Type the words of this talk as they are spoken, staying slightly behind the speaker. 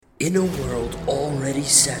In a world already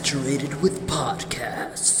saturated with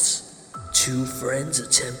podcasts, two friends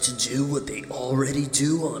attempt to do what they already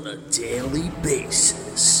do on a daily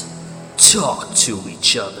basis. Talk to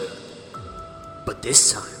each other. But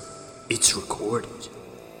this time, it's recorded.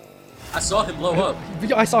 I saw him blow up.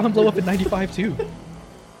 I saw him blow up in 95 too.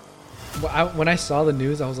 When I saw the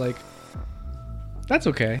news, I was like, that's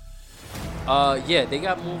okay. Yeah, they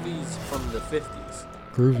got movies from the 50s.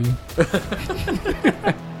 Groovy.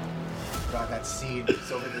 God, that scene.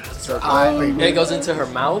 It goes into her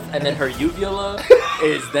mouth, and then her uvula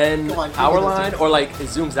is then Come on, power give me this line, one. or like it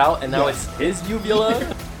zooms out, and now it's his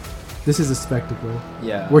uvula. This is a spectacle.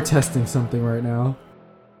 Yeah. We're testing something right now.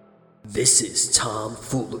 This is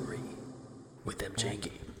Tomfoolery with MJ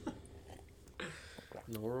Game.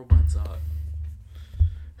 No robot Zot.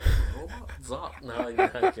 Robot Zot. No, I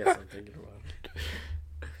guess I'm thinking about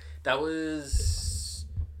it. That was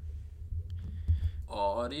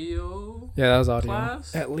audio Yeah, that was audio.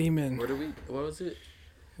 class At Lehman. What was it?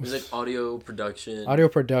 It was like audio production. Audio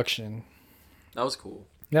production. That was cool.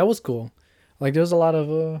 That was cool. Like, there was a lot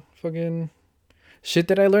of fucking shit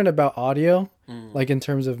that I learned about audio, like in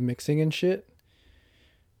terms of mixing and shit.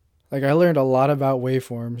 Like, I learned a lot about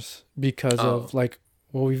waveforms because of like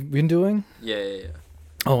what we've been doing. Yeah.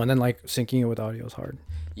 Oh, and then like syncing it with audio is hard.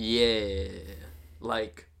 Yeah.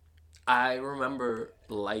 Like, I remember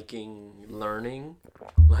learning,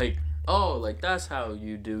 like, oh, like that's how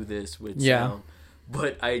you do this with sound.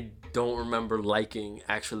 But I don't remember liking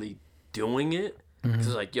actually doing it. Cause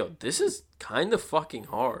it's like, yo, this is kind of fucking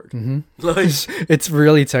hard. Like, It's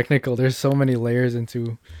really technical. There's so many layers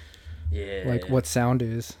into yeah, like what sound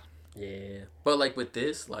is. Yeah, but like with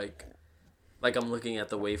this, like I'm looking at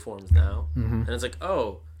the waveforms now, and it's like,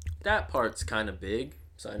 oh, that part's kind of big,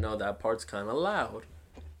 so I know that part's kind of loud.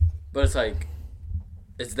 But it's like,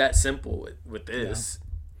 it's that simple with this.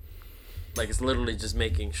 Like, it's literally just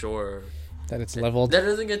making sure That it's leveled. that it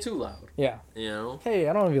doesn't get too loud, Yeah. you know? Hey,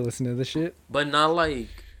 I don't want to be listening to this shit. But not like,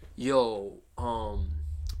 yo,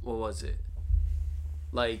 what was it?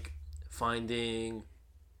 Like finding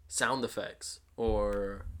sound effects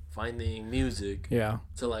or finding music Yeah.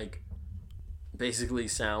 to like basically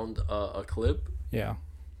sound a clip. Yeah.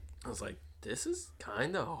 I was like, this is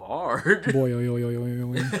kind of hard. Boy, yo, yo, yo, yo,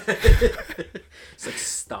 yo, yo. It's like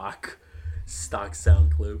stock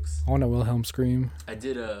sound clips. I want a Wilhelm scream. I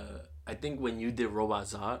think when you did Robot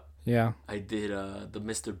Zot, Yeah. I did the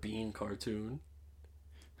Mr. Bean cartoon.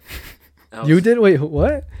 You did? Wait,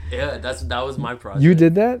 what? Yeah, that was my project. You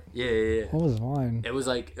did that? Yeah. What was mine? It was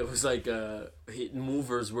like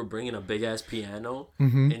movers were bringing a big ass piano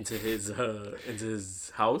Mm-hmm. into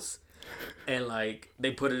his house, and like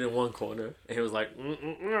they put it in one corner, and he was like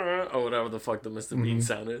or whatever the fuck the Mr. Bean Mm-hmm.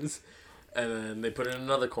 sound is, and then they put it in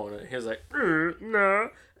another corner. And he was like nah,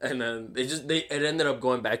 and then it ended up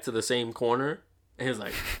going back to the same corner, and he was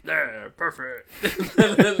like yeah, perfect.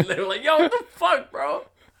 And then they were like, yo, what the fuck, bro?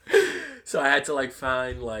 So I had to like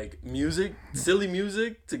find like silly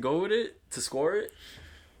music to go with it, to score it.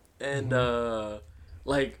 And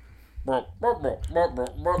like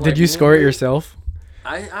Did you score it yourself?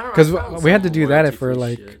 I don't know. Because we had to do that royalty for free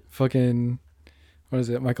like shit. fucking, what is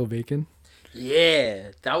it, Michael Bacon? Yeah,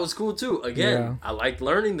 that was cool too. Again, Yeah. I liked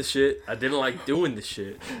learning the shit. I didn't like doing the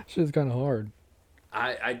shit. Shit's kind of hard.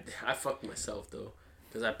 I fucked myself though,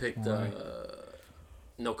 because I picked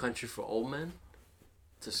No Country for Old Men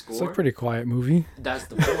to score. It's like a pretty quiet movie. That's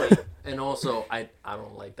the point. And also, I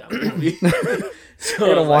don't like that movie. So I'm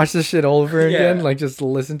gonna like, watch this shit over again, Yeah. like just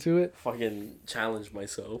listen to it. fucking challenge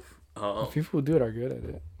myself. People who do it are good at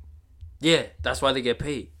it. Yeah, that's why they get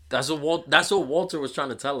paid. That's what Walter was trying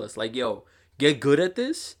to tell us. Like, yo, get good at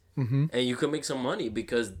this, and you can make some money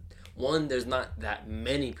because one, there's not that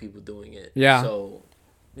many people doing it. Yeah. So,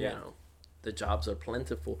 you know, the jobs are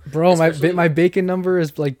plentiful. Bro, Especially my bacon number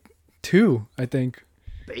is like 2, I think.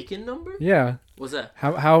 bacon number. Yeah. What's that?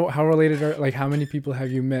 How related are, like, how many people have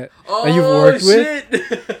you met Oh, that you've worked with?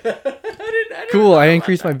 I Cool, I never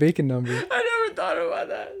increased my bacon number. I never thought about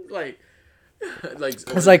that. Like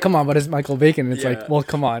It's like, come on, but it's Michael Bacon. And it's Yeah. like, well,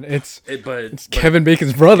 come on, it's but Kevin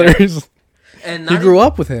Bacon's brothers. and He not grew even-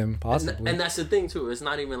 up with him, possibly. And that's the thing too. It's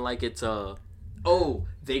not even like it's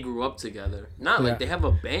they grew up together. Not Yeah. like they have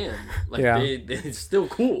a band. Like Yeah. they're still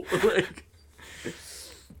cool. Like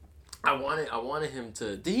I wanted him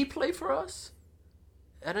to. Did he play for us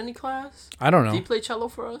at any class? I don't Did he know. play cello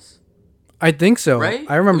for us? I think so. Right?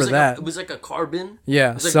 I remember it was like that. it was like a carbon.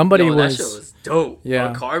 Yeah, It was like, somebody yo, was. That shit was dope.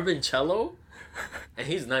 Yeah. A carbon cello, and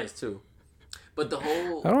he's nice too. But the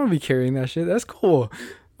whole I don't want to be carrying that shit. That's cool.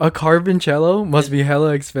 A carbon cello must be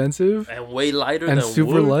hella expensive and way lighter and than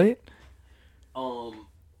super wood. light.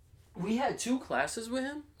 we had 2 classes with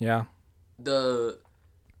him. Yeah. It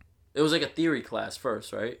was like a theory class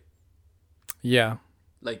first, right? Yeah.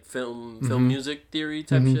 Like film music theory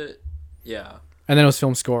type shit. Yeah. And then it was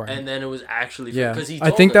film scoring. And then it was actually yeah. because he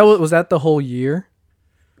I think that was that the whole year.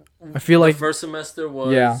 I feel like the first semester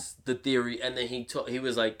was the theory, and then he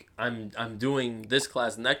was like, I'm doing this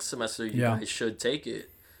class next semester. You guys should take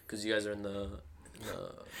it because you guys are in the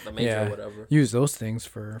major or whatever. Use those things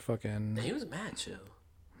for fucking. And he was mad chill.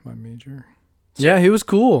 My major. Yeah, he was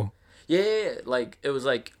cool. Yeah. Like it was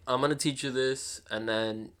like, I'm gonna teach you this, and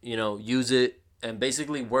then use it and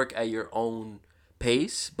basically work at your own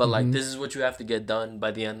pace. But like this is what you have to get done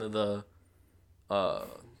by the end of the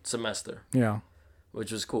semester. Yeah.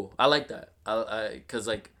 Which was cool. I like that. Cause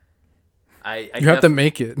like, I you have to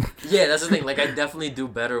make it. Yeah, that's the thing. Like, I definitely do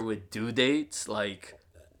better with due dates. Like,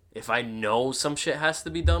 if I know some shit has to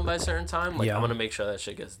be done by a certain time, like I'm gonna make sure that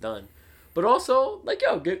shit gets done. But also, like,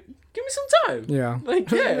 yo, give me some time. Yeah. Like,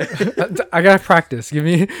 yeah. I gotta practice. Give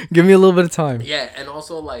me a little bit of time. Yeah, and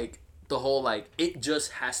also like the whole like it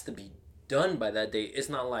just has to be done by that date. It's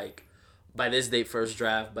not like by this date first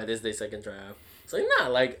draft, by this date second draft. It's like nah,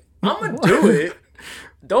 like I'm gonna do it.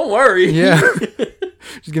 Don't worry. Yeah.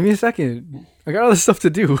 Just give me a second. I got other stuff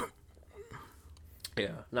to do.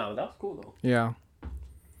 Yeah. No, that was cool though. Yeah.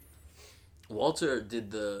 Walter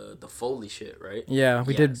did the Foley shit, right? Yeah,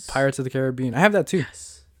 we did Pirates of the Caribbean. I have that too.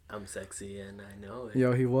 Yes. I'm sexy and I know it.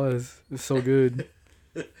 Yo, he was. It was so good.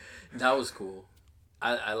 That was cool.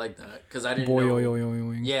 I like that because I didn't Boy, know.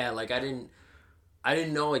 yo. Yeah, like I didn't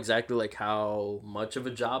know exactly like how much of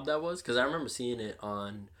a job that was because I remember seeing it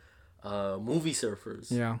on Movie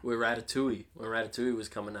Surfers. Yeah. With Ratatouille. When Ratatouille was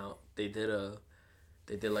coming out, they did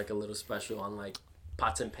like a little special on like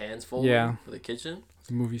pots and pans for the kitchen.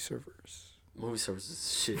 Movie Surfers. Movie Surfers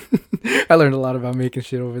is shit. I learned a lot about making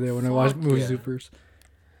shit over there when I watched Movie Surfers.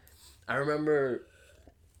 I remember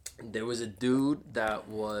there was a dude that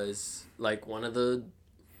was like one of the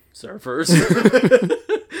surfers.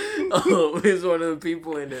 He was one of the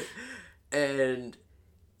people in it. And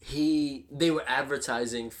they were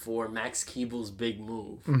advertising for Max Keeble's Big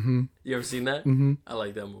Move. Mm-hmm. You ever seen that? Mm-hmm. I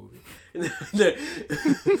like that movie.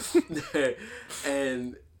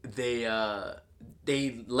 And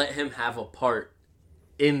they let him have a part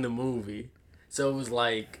in the movie. So it was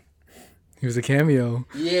like he was a cameo.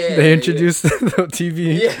 Yeah. They introduced the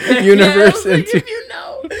TV universe into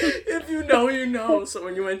if you know, you know. So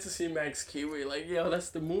when you went to see Max Keeble, you're like, yo, that's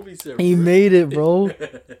the Movie Surfer. He made it, bro.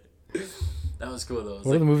 That was cool though.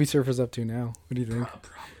 What are the Movie Surfers up to now? What do you think?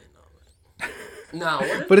 Probably not.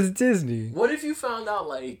 Nah, but it's Disney. What if you found out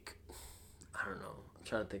like I don't know. I'm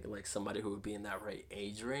trying to think of like somebody who would be in that right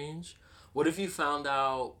age range. What if you found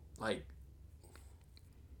out like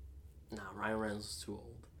Ryan Reynolds is too old.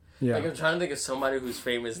 Yeah. Like I'm trying to think of somebody who's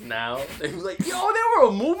famous now. They was like, yo, they were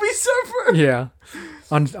a movie surfer. Yeah.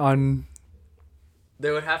 On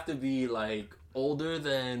They would have to be like older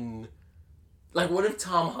than like what if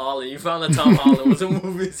Tom Holland? You found that Tom Holland was a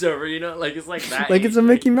movie surfer, you know? Like it's like that. Like it's a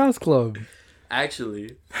Mickey Mouse Club.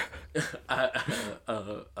 Actually,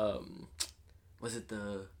 was it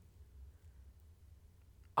the?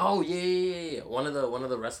 Oh yeah. One of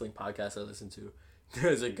the wrestling podcasts I listened to.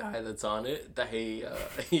 There's a guy that's on it that he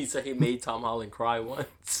said he made Tom Holland cry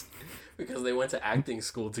once because they went to acting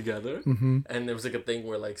school together, and there was like a thing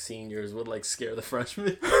where like seniors would like scare the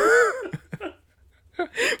freshmen.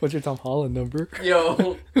 What's your Tom Holland number?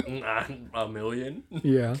 Yo, a million.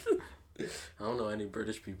 Yeah. I don't know any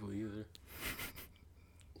British people either.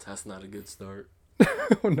 That's not a good start.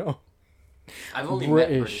 Oh no. I've only met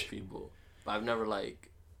British people, but I've never I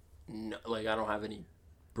don't have any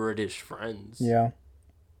British friends. Yeah.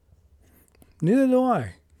 Neither do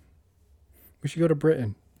I. We should go to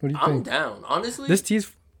Britain. What do you think? I'm down. Honestly, this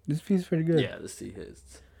tea's pretty good. Yeah, this tea is.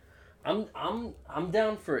 I'm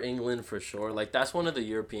down for England for sure. Like that's one of the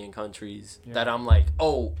European countries that I'm like,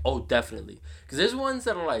 oh, definitely. Because there's ones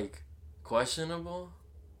that are like questionable.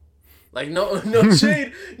 Like no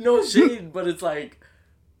shade, but it's like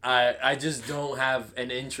I just don't have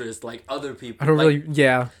an interest like other people. I don't like,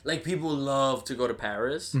 really. Like people love to go to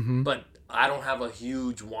Paris, but I don't have a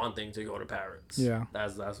huge wanting to go to Paris. Yeah,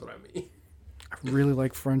 that's what I mean. I really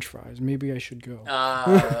like French fries. Maybe I should go.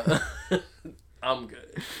 I'm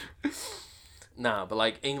good. Nah, but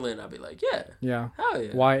like England, I'd be like, yeah. Hell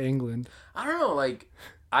yeah. Why England? I don't know. Like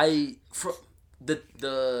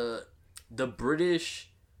the British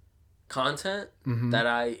content that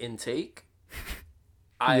I intake,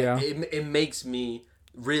 it makes me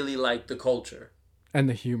really like the culture and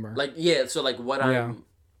the humor. Like so like what I'm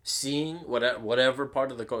seeing whatever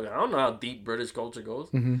part of the culture. I don't know how deep British culture goes,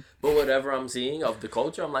 Mm-hmm. but whatever I'm seeing of the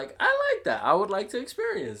culture, I'm like, I like that. I would like to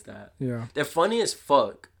experience that. Yeah. They're funny as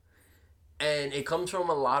fuck, and it comes from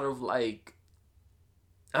a lot of like,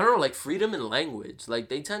 I don't know, like freedom in language. Like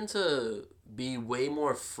they tend to be way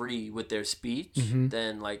more free with their speech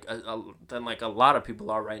than like a lot of people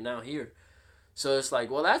are right now here. So it's like,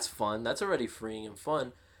 well, that's fun. That's already freeing and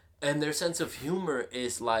fun, and their sense of humor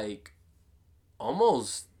is like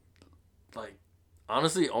almost like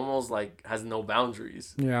honestly almost like has no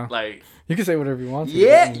boundaries. Yeah. Like You can say whatever you want.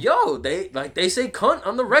 yeah, yo, they say cunt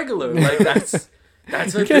on the regular. Like that's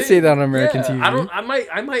You can't say that on American TV.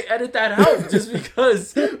 I might edit that out just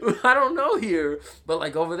because I don't know here. But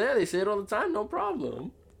like over there they say it all the time, no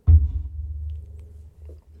problem.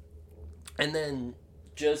 And then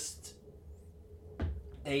just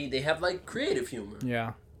they have like creative humor.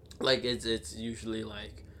 Yeah. Like it's usually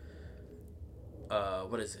like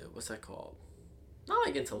what is it? What's that called? Not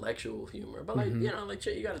like intellectual humor, but like you know, like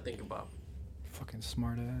shit you gotta think about. Fucking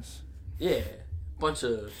smart ass. Yeah. Bunch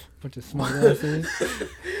of smart asses.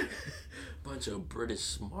 bunch of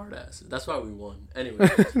British smartasses. That's why we won. Anyway.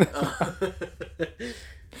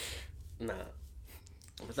 Nah.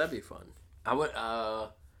 But that'd be fun. I would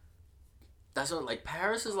that's what like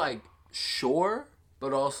Paris is like sure,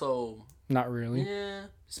 but also Not really. yeah.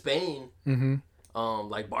 Spain. Mm-hmm.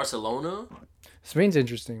 Like Barcelona. Spain's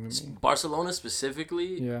interesting to me. Barcelona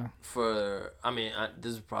specifically. Yeah. For I mean,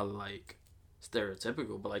 this is probably like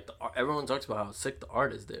stereotypical, but like everyone talks about how sick the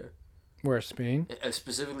art is there. Where, Spain?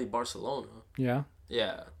 Specifically Barcelona. Yeah.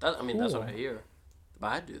 Yeah, that's what I Cool. hear. But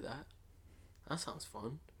I'd do that. That sounds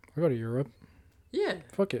fun. I go to Europe. Yeah,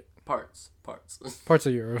 Fuck it. parts. Parts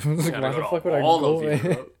of Europe. Like, You gotta why go the to fuck would I all go? of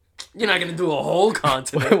Europe. You're not gonna do a whole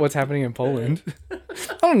continent. What's happening in Poland? I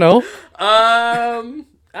don't know. I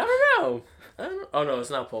don't know. Oh no,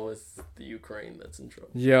 it's not Poland. It's the Ukraine that's in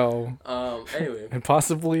trouble. Yo. Anyway. And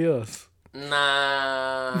possibly us.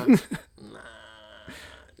 Nah. The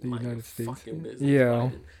Mind your United States. fucking business, Yeah.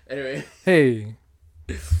 Biden. Anyway. Hey.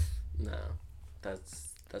 No.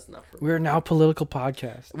 That's not for me. We're now a political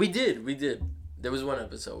podcast. We did. There was one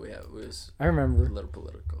episode we had. It was I a remember. little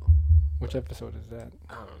political. Which episode is that?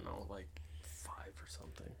 I don't know, like 5 or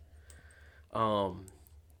something.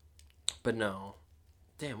 But no.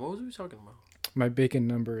 Damn, what was we talking about? My bacon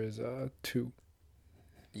number is 2.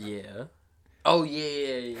 Yeah. Oh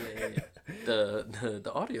yeah.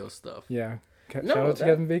 The audio stuff. Yeah. No, Shout out to that-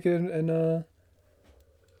 Kevin Bacon and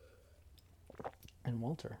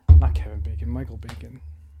Walter. Not Kevin Bacon, Michael Bacon.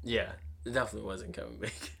 Yeah, it definitely wasn't Kevin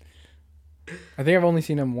Bacon. I think I've only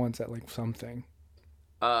seen him once at like something.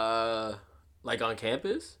 Like on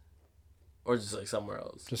campus, or just like somewhere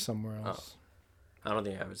else. Just somewhere else. I don't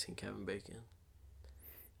think I've ever seen Kevin Bacon.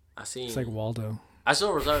 It's like Waldo. I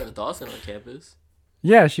saw Rosario Dawson on campus.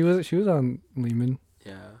 Yeah, she was on Lehman.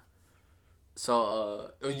 Yeah.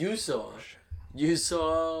 So you saw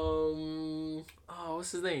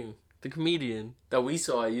what's his name? The comedian that we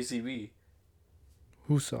saw at UCB.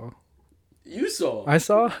 Who saw? You saw. I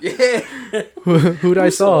saw? Yeah. Who'd I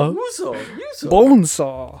saw? Who saw? You saw.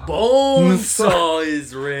 Bonesaw. Bonesaw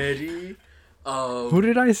is ready. Who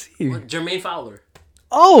did I see? Jermaine Fowler.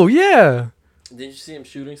 Oh yeah. Did you see him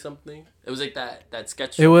shooting something? It was like that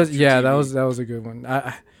sketch. It was show yeah, TV. that was a good one.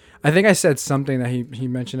 I think I said something that he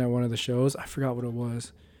mentioned at one of the shows. I forgot what it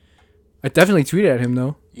was. I definitely tweeted at him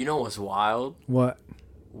though. You know what's wild? What?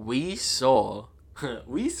 We saw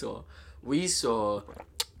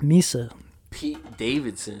Misa. Pete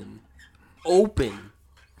Davidson open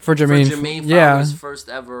For Jermaine. for Jermaine yeah. Fowler's first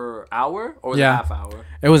ever hour or Yeah. the half hour.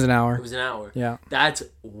 It was an It hour. was an hour. Yeah. That's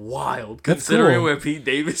wild That's considering cool. where Pete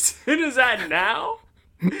Davidson is at now.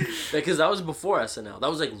 Because that was before SNL. That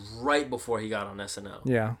was like right before he got on SNL.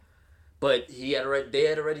 Yeah. But they had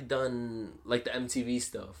already done like the MTV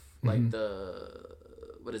stuff, like the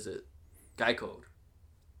what is it, Guy Code,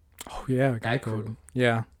 Oh yeah, Guy Crew. Code.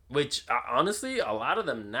 Yeah. which honestly a lot of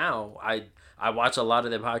them now I watch a lot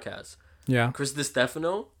of their podcasts. Yeah. Chris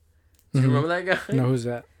DiStefano, do you remember that guy? No, who's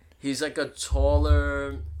that? He's like a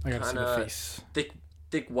taller, I gotta see kind the of face.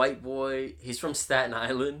 thick white boy. He's from Staten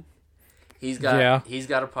Island. He's got a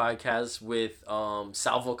podcast with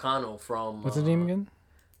Sal Vulcano from What's his name again?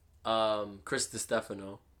 Chris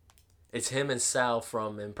DiStefano. It's him and Sal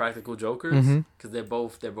from Impractical Jokers because they're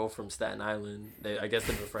both from Staten Island. I guess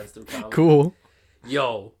they've been friends through comedy. Cool.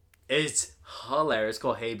 Yo, it's hilarious. It's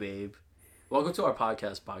called Hey Babe. Welcome to our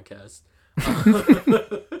podcast.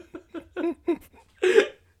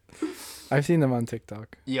 I've seen them on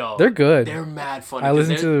TikTok. Yo, They're good. They're mad funny. I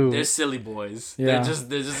listen to- They're silly boys. Yeah.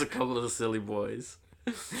 They're just a couple of silly boys.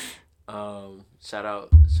 Shout out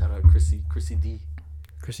Chrissy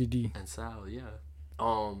D and Sal, yeah.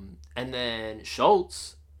 And then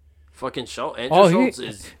Schultz, fucking Schultz. Andrew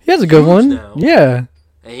Schultz he has a good one. Now. Yeah.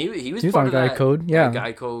 And he was He's part on of Guy that Code. Yeah.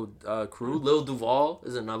 Guy Code crew. Lil Duval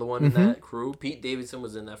is another one in that crew. Pete Davidson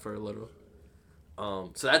was in that for a little.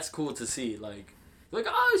 So that's cool to see. Like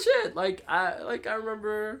oh shit! Like I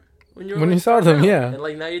remember when you saw them, yeah. And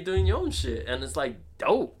like now you're doing your own shit, and it's like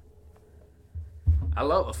dope. I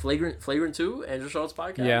love a Flagrant 2, Andrew Schultz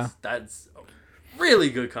podcast. Yeah. That's a really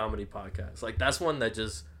good comedy podcast. Like that's one that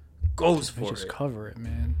just goes for Just it. cover it,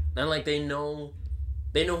 man. And like they know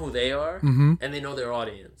who they are, Mm-hmm. and they know their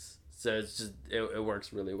audience. So it's just it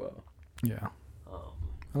works really well. Yeah.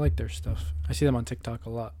 I like their stuff. I see them on TikTok a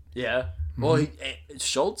lot. Yeah. Mm-hmm. Well,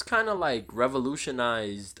 Schultz kind of like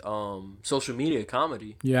revolutionized social media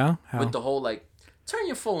comedy Yeah. How? with the whole like turn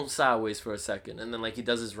your phone sideways for a second, and then like he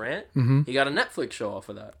does his rant. Mm-hmm. He got a Netflix show off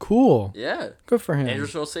of that. Cool. Yeah. Good for him. Andrew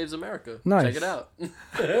Schultz Saves America. Nice. Check it out.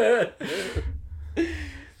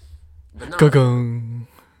 But no, Ga-gung.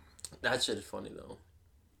 that shit is funny though.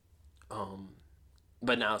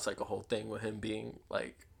 But now it's like a whole thing with him being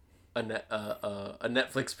like a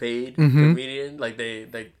Netflix paid comedian. Like they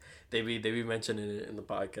be mentioning it in the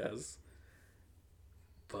podcast.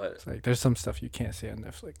 But It's like there's some stuff you can't see on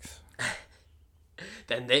Netflix.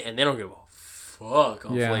 then they don't give a fuck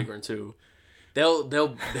on Flagrant 2. They'll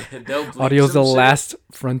bleep Audio's some the shit. last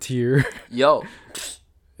frontier. Yo.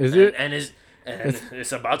 Is it? And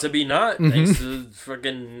it's about to be not thanks to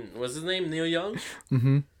freaking what's his name, Neil Young.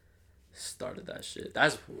 Mm-hmm. Started that shit.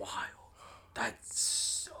 That's wild. That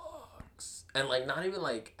sucks. And like not even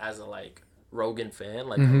like as a like Rogan fan.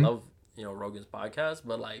 Like I love Rogan's podcast,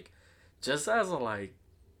 but like just as a like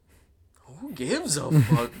who gives a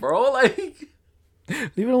fuck, bro? Like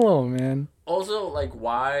Leave it alone, man. also like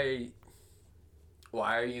why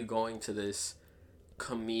are you going to this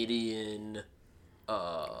comedian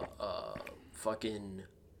fucking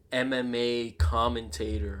MMA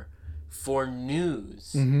commentator for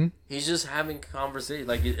news? Mm-hmm. He's just having conversation.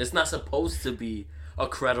 Like it's not supposed to be a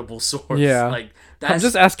credible source. Yeah. Like that's I'm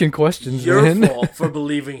just asking questions, your man. fault for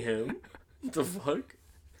believing him. The fuck?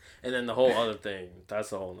 And then the whole other thing.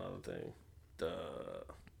 That's a whole nother thing. The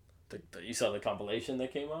you saw the compilation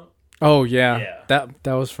that came out? Oh yeah. Yeah.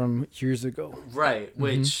 That was from years ago. Right.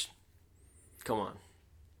 Which, come on.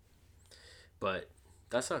 But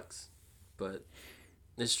that sucks. But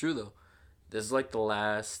it's true though. This is like the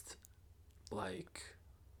last, like,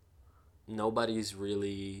 nobody's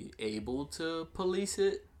really able to police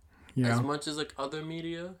it as much as like other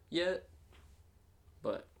media yet.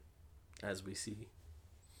 But as we see,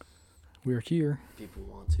 We're here. people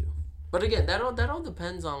want to. But again, that all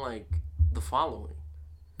depends on like the following.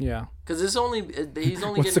 Yeah. Because he's only What's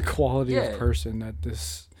the getting quality of person that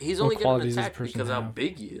this? he's what only getting qualities this attacked person because how have?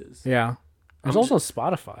 big he is. Yeah. There's I'm also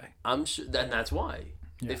Spotify. I'm sure that's why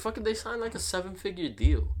Yeah. they signed like a 7-figure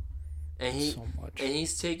deal, and So much. and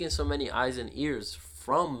he's taking so many eyes and ears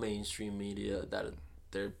from mainstream media that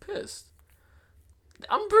they're pissed.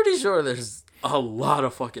 I'm pretty sure there's a lot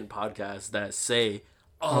of fucking podcasts that say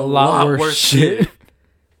a lot worse shit,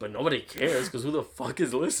 but nobody cares because who the fuck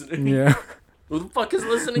is listening? Yeah. Who the fuck is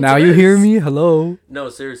listening? Now to you this? hear me? Hello. No,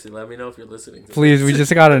 seriously, let me know if you're listening. To Please, this. we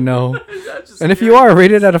just gotta know. I'm just And if you curious. are,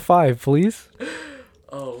 rate it out of 5, please.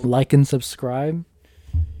 Oh, Like and subscribe.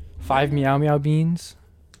 5 meow meow beans.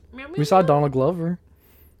 We saw Donald Glover.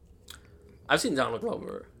 I've seen Donald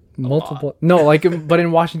Glover. Multiple. No, like, but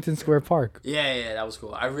in Washington Square Park. Yeah, that was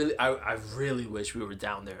cool. I really wish we were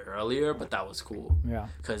down there earlier, but that was cool. Yeah.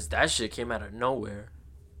 Cause that shit came out of nowhere.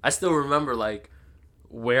 I still remember like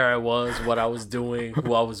where I was, what I was doing,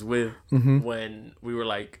 who I was with when we were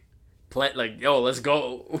like, yo, let's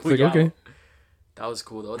go. Like, okay. That was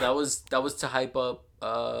cool though. That was to hype up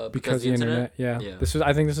Because the internet. Yeah. Yeah.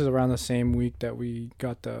 I think this is around the same week that we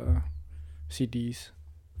got the CDs.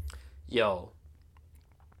 Yo,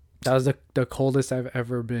 That was the coldest I've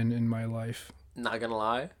ever been in my life. not gonna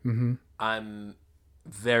lie, Mm-hmm. I'm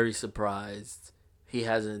very surprised he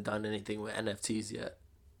hasn't done anything with NFTs yet.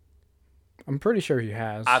 I'm pretty sure he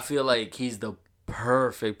has. I feel like he's the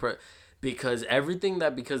perfect because everything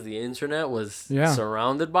that because the internet was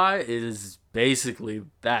surrounded by is basically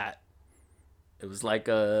that. It was like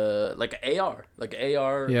a AR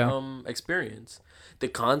experience. The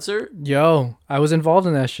concert. Yo, I was involved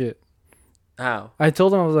in that shit. How? I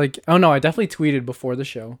told him, I was like, oh no, I definitely tweeted before the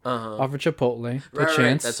show. Offered Chipotle. Right,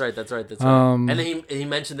 chance. That's right. Um, And then he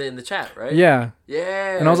mentioned it in the chat, right? Yeah.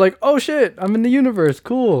 Yeah. And I was like, oh shit, I'm in the universe.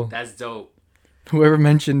 Cool. that's dope. Whoever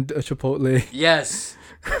mentioned a Chipotle, Yes.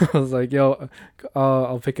 I was like, yo,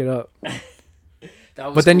 I'll pick it up.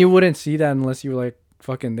 But then you wouldn't see that unless you were like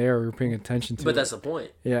fucking there or paying attention to it. But that's the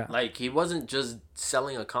point. Yeah. Like, he wasn't just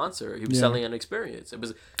selling a concert. He was selling an experience. It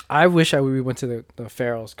was... I wish we went to the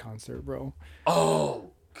Pharaohs concert, bro. Oh,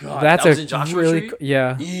 God. That's that was in Joshua really... Tree?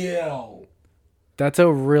 Yeah. Yo. That's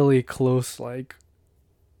a really close, like...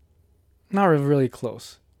 Not really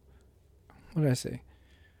close. What did I say?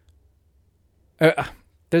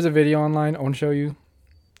 There's a video online I want to show you.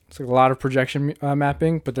 It's like a lot of projection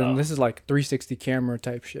mapping, but then this is like 360 camera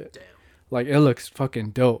type shit. Damn. Like, it looks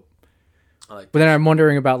fucking dope. Like but then I'm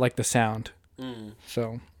wondering about like the sound.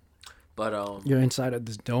 So, but you're inside of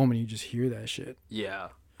this dome and you just hear that shit yeah,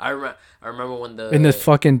 I remember when the in this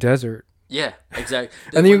fucking desert. Yeah, exactly.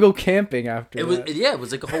 And then you go camping after. It was it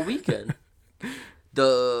was like a whole weekend.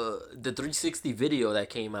 The 360 video that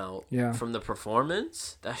came out from the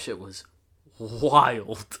performance, that shit was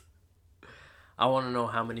wild. I want to know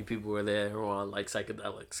how many people were there who were on like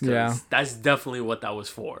psychedelics. Yeah, that's definitely what that was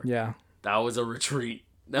for. Yeah, that was a retreat.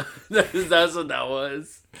 That's what that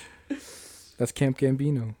was. That's Camp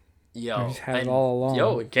Gambino. Yo, he's had it all along.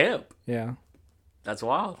 Yo, in camp. Yeah, that's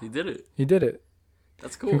wild. He did it.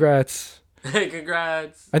 That's cool. Congrats.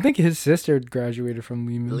 Congrats. I think his sister graduated from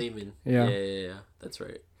Lehman. Yeah. That's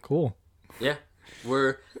right. Cool. Yeah.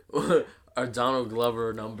 Our Donald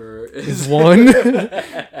Glover number is 1.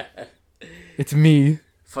 It's me.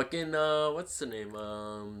 Fucking what's the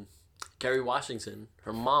name? Kerry Washington.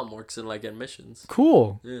 Her mom works in like admissions.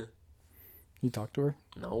 Cool. Yeah. You talked to her?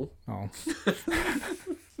 No. Oh.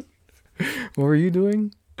 What were you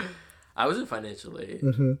doing? I was in financial aid.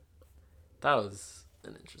 Mm-hmm. That was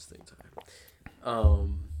an interesting time.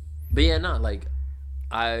 But yeah, no, like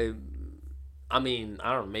I mean,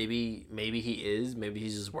 I don't know, maybe he is, maybe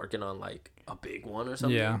he's just working on like a big one or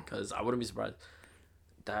something. Yeah. Because I wouldn't be surprised.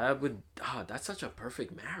 That's such a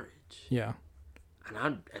perfect marriage. Yeah.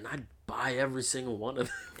 And I'd buy every single one of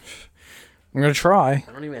them. I'm gonna try.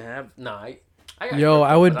 I don't even have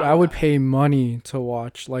I would pay money to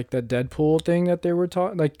watch like the Deadpool thing that they were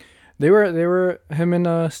talking. Like they were him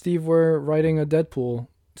and Steve were writing a Deadpool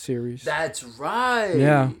series. That's right.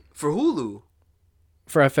 Yeah. For Hulu.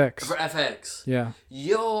 For FX. For FX. Yeah.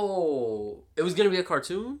 Yo, it was gonna be a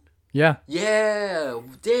cartoon. Yeah. Yeah.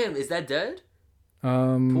 Damn, is that dead?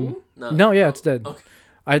 Pool? No, yeah, it's dead. Okay.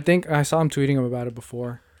 I think I saw him tweeting about it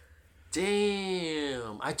before.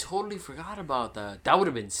 Damn, I totally forgot about that. That would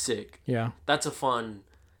have been sick. Yeah. That's a fun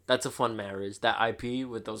marriage. That IP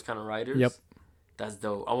with those kind of writers. Yep. That's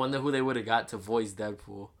dope. I wonder who they would have got to voice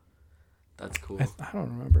Deadpool. That's cool. I don't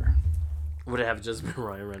remember. Would it have just been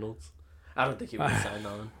Ryan Reynolds? I don't think he would have signed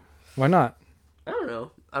on. Why not? I don't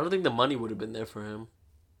know. I don't think the money would have been there for him.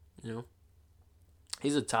 You know?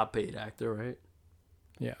 He's a top paid actor, right?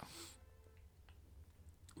 Yeah.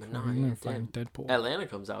 But no, find Deadpool. Atlanta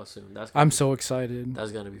comes out soon. I'm so excited.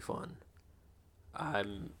 That's gonna be fun.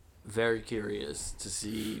 I'm very curious to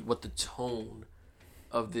see what the tone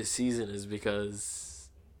of this season is, because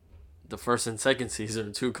the first and second season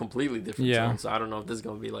are two completely different tones. So I don't know if this is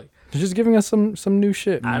gonna be like. They're just giving us some new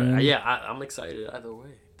shit, man. I'm excited either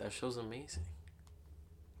way. That show's amazing.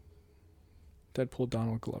 Deadpool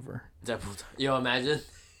Donald Glover. Yo, imagine.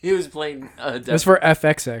 He was playing. That's for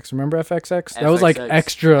FXX. Remember FXX? That was like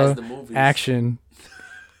extra action.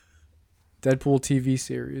 Deadpool TV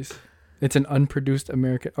series. It's an unproduced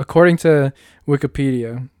American, according to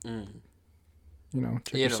Wikipedia.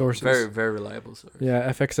 Check your sources. Very, very reliable source. Yeah,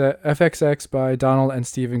 FXX by Donald and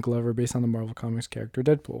Stephen Glover, based on the Marvel Comics character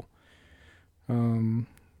Deadpool.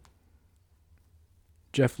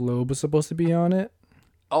 Jeff Loeb was supposed to be on it.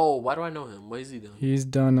 Oh, why do I know him? What has he done? He's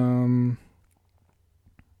done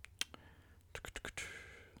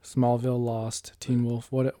Smallville, Lost, Teen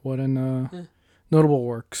Wolf. What in notable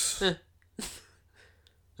works. I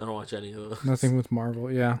don't watch any of those. Nothing with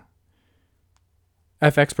Marvel, yeah.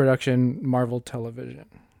 FX production, Marvel Television.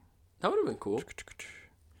 That would have been cool.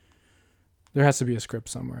 There has to be a script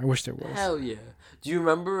somewhere. I wish there was. Hell yeah. Do you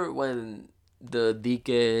remember when the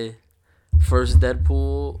DK first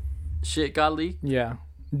Deadpool shit got leaked? Yeah.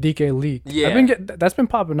 DK leaked. Yeah. That's been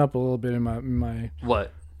popping up a little bit in my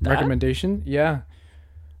what? Recommendation. Yeah.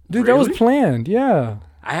 Dude, really? That was planned. Yeah.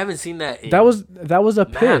 I haven't seen that. That was a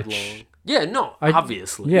pitch. Long. Yeah, no,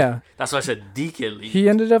 obviously. Yeah. That's why I said DK leaked. He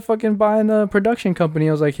ended up fucking buying a production company.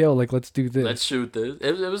 I was like, yo, like, let's do this. Let's shoot this.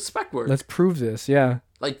 It was spec work. Let's prove this. Yeah.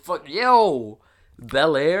 Like, fuck, yo,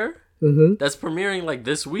 Bel Air. Mm-hmm. That's premiering like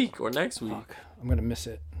this week or next week. Fuck, I'm gonna miss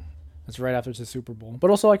it. It's right after the Super Bowl,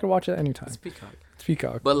 but also I can watch it anytime. It's Peacock. It's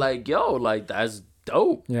Peacock. But like, yo, like that's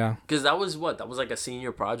dope. Yeah. Because that was like a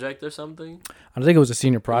senior project or something. I don't think it was a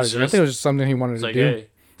senior project. I think it was just something he wanted to like, do. Hey,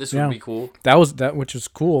 this would be cool. Which was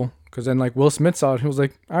cool Because then like Will Smith saw it, he was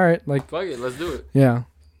like, all right, like Fuck it, let's do it. yeah,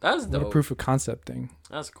 That's what a dope. proof of concept thing.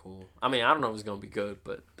 That's cool. I mean, I don't know if it's gonna be good,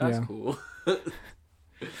 but that's Yeah. cool.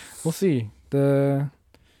 We'll see. The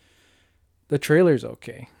trailer's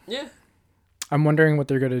okay. Yeah. I'm wondering what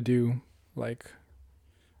they're gonna do. Like,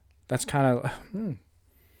 that's kind of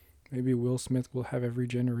maybe Will Smith will have every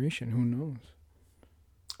generation. Who knows?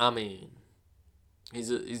 I mean, he's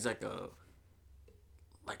like a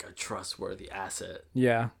trustworthy asset.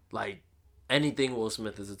 Yeah, Like anything Will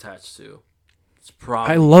Smith is attached to, it's I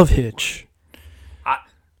probably. love Hitch. I-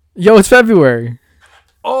 Yo, it's February.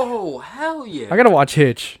 Oh hell yeah! I gotta watch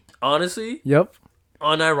Hitch. Honestly, Yep.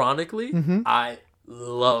 unironically, I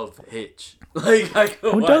love Hitch. Like I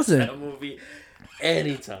can Who watch doesn't? that movie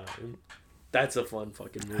anytime. That's a fun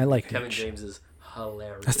fucking movie. I like Kevin Hitch. James is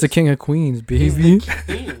hilarious. That's the King of Queens, He's baby. the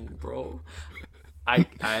king, bro.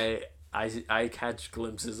 I catch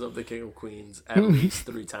glimpses of the King of Queens at least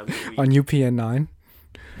 3 times a week. On UPN 9.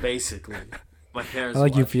 Basically, my parents I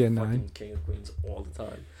like watch UPN 9. fucking King of Queens all the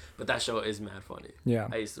time. But that show is mad funny. Yeah.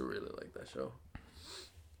 I used to really like that show.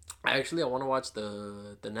 I want to watch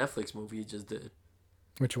the Netflix movie he just did.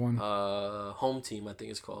 Which one? Home Team, I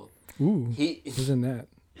think it's called. Ooh, He who's in that?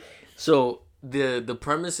 So the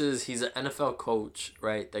premise is he's an NFL coach,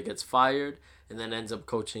 right? That gets fired and then ends up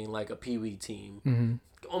coaching like a Pee-wee team,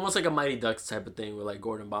 almost like a Mighty Ducks type of thing with like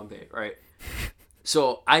Gordon Bombay, right?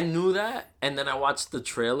 So I knew that, and then I watched the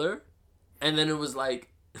trailer, and then it was like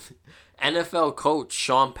NFL coach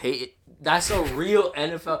Sean Payton. That's a real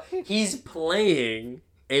NFL. He's playing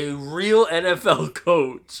a real NFL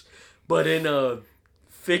coach, but in a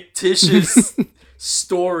fictitious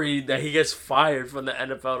story that he gets fired from the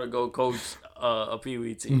NFL to go coach a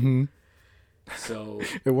Pee-wee team. So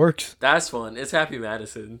It works. that's fun. It's Happy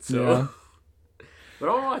Madison. So, Yeah. but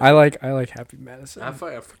I don't watch. I like Happy Madison. I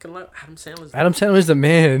fucking love Adam Sandler's. Adam Sandler's the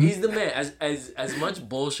man. He's the man. As much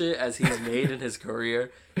bullshit as he's made in his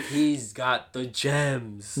career, he's got the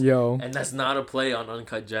gems. Yo, And that's not a play on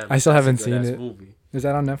Uncut Gems. I still That's a haven't seen good-ass it. Movie. is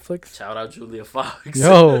that on Netflix? Shout out Julia Fox.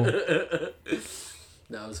 Yo.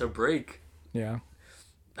 That was her break. Yeah.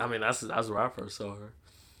 I mean, that's where I first saw her.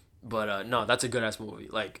 But no, that's a good ass movie.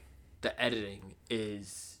 Like the editing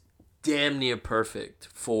is damn near perfect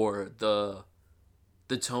for the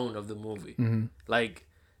tone of the movie. Like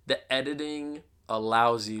the editing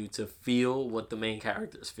allows you to feel what the main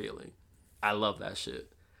character is feeling. I love that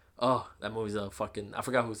shit. Oh, that movie's a fucking... I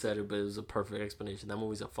forgot who said it, but it was a perfect explanation. That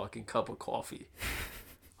movie's a fucking cup of coffee.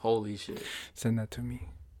 Holy shit. Send that to me,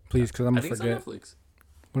 please, because I'm I gonna think forget. it's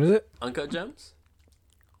What is it? on Netflix. Uncut Gems?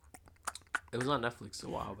 It was on Netflix a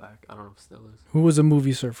while back. I don't know if it still is. Who was a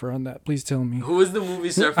movie surfer on that? Please tell me. Who was the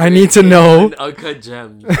movie surfer? I need to in know. Uncut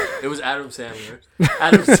Gems. It was Adam Sandler.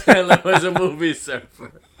 Adam Sandler was a movie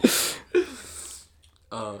surfer.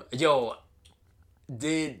 Yo,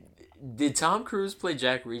 did Tom Cruise play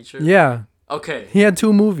Jack Reacher? Yeah, Okay. he had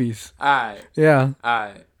 2 movies. Alright. Yeah.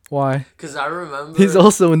 Alright. Why? Because I remember... He's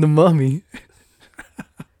also in The Mummy.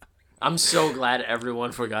 I'm so glad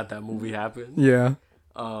everyone forgot that movie happened. Yeah.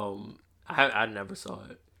 I never saw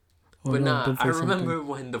it. Oh, But no, nah, don't I say remember something.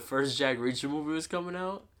 when the first Jack Reacher movie was coming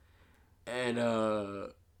out, and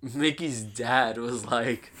Mickey's dad was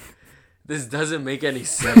like, "This doesn't make any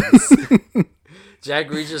sense." Jack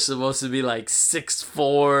Reacher's supposed to be like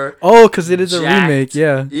 6'4". Oh, because it is a jacked. remake.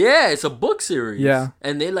 Yeah. Yeah, it's a book series. Yeah.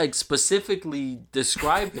 And they like specifically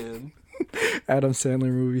describe him. Adam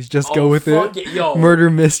Sandler movies. Just Oh, go with fuck it. it. Yo. Murder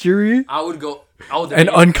mystery I would go. Oh, and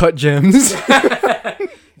Uncut Gems.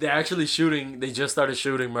 they're actually shooting. They just started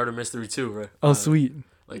shooting Murder Mystery 2, right? Oh, sweet.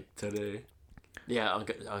 Like today. Yeah,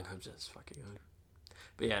 Uncut Gems fucking good.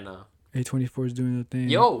 But yeah, no. A24 is doing the thing.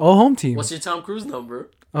 Yo. Oh, Home Team. What's your Tom Cruise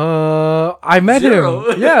number? I met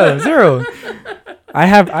 0. him. Yeah, 0. I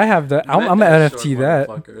have the. I'm Met an that NFT short that.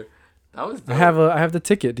 motherfucker. That was. I Dope. have the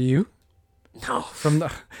ticket. Do you? No. From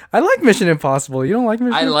the. I like Mission Impossible. You don't like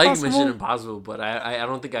Mission I Impossible? like Mission Impossible, but I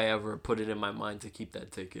don't think I ever put it in my mind to keep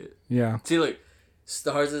that ticket. Yeah. See, look,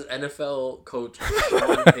 stars as NFL coach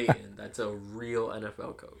Sean Payton. That's a real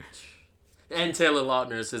NFL coach. And Taylor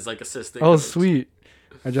Lautner is his like assistant. Oh, coach. sweet.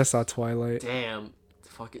 I just saw Twilight. Damn,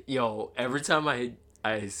 fuck it, yo! Every time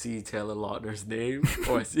I see Taylor Lautner's name,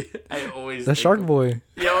 or I always The think Shark of- Boy.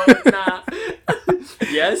 Yo, nah.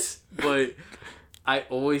 Yes, but I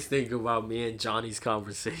always think about me and Johnny's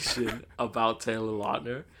conversation about Taylor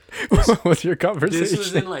Lautner. What's your This was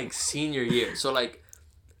conversation? in like senior year, so like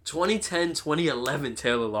 2010, 2011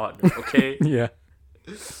 Taylor Lautner. Okay, Yeah.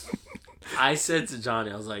 I said to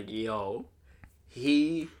Johnny, I was like, yo,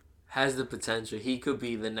 he has the potential. He could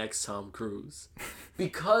be the next Tom Cruise.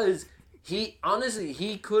 Because He honestly,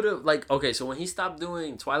 he could have like okay. So when he stopped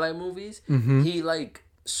doing Twilight movies, he like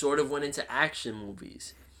sort of went into action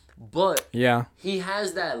movies, but Yeah. he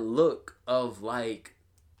has that look of like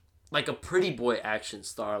a pretty boy action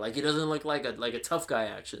star. Like he doesn't look like a tough guy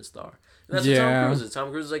action star. And that's what Tom Cruise is.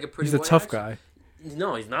 Tom Cruise is like a pretty. He's a boy tough action. guy.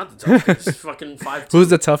 No, he's not the tough guy. He's fucking 5'2". Who's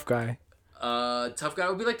the tough guy? Tough guy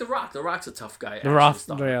would be like The Rock. The Rock's a tough guy. The Rock.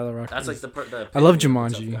 Star. Yeah, The Rock. That's like the I love epitome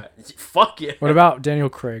of a Jumanji. tough guy. Fuck yeah. What about Daniel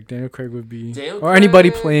Craig? Daniel Craig would be, Daniel or anybody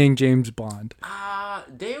Craig? playing James Bond.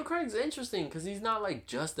 Daniel Craig's interesting because he's not like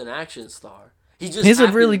just an action star. He's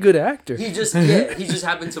a really good actor. He just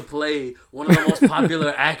happened to play one of the most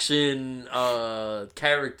popular action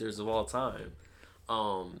characters of all time.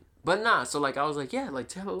 But nah, so like I was like, yeah, like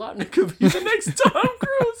Taylor Lautner could be the next Tom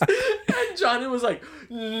Cruise. And Johnny was like,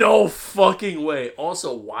 no fucking way.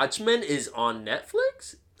 Also, Watchmen is on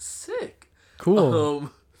Netflix? Sick.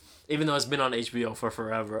 Cool. Even though it's been on HBO for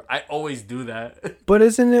forever. I always do that. But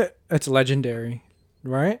isn't it? It's legendary,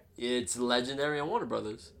 right? It's Legendary on Warner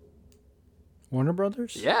Brothers. Warner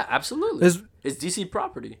Brothers. Yeah, absolutely. It's DC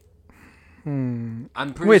property. I'm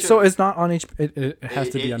pretty Wait, sure. so it's not on HBO. It has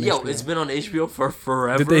to be on HBO. It's been on HBO for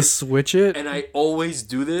forever. Did they switch it? And I always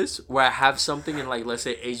do this where I have something in like, let's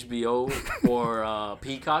say HBO or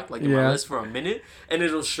Peacock, like in my list for a minute, and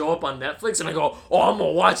it'll show up on Netflix, and I go, oh, I'm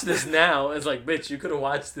gonna watch this now. It's like, bitch, you could have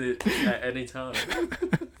watched it at any time.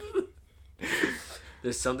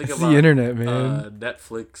 There's something It's about the internet, man.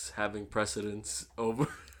 Netflix having precedence over.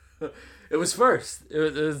 It was first. It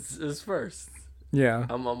was first. Yeah.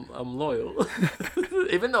 I'm loyal.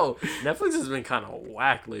 Even though Netflix has been kind of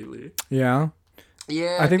whack lately. Yeah.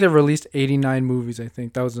 Yeah. I think they've released 89 movies, I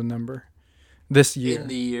think. That was the number. This year. In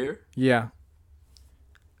the year? Yeah.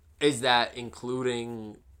 Is that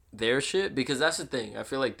including their shit? Because that's the thing. I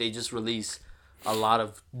feel like they just release a lot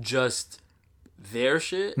of just their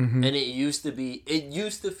shit. Mm-hmm. And it used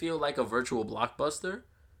to feel like a virtual Blockbuster.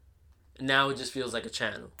 Now it just feels like a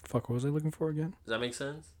channel. Fuck, what was I looking for again? Does that make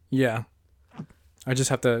sense? Yeah. I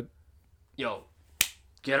just have to... Yo,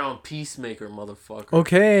 get on Peacemaker, motherfucker.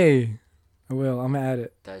 Okay. I will. I'm at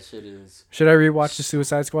it. That shit is... Should I rewatch the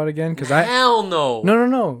Suicide Squad again? Hell no.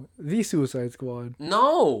 No. The Suicide Squad.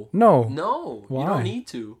 No. No. Why? You don't need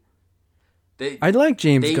to. I like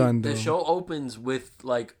James Gunn, though. The show opens with,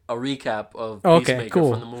 like, a recap of Okay, Peacemaker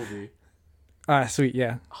cool. from the movie. Ah, sweet,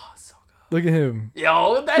 yeah. Oh, so good. Look at him.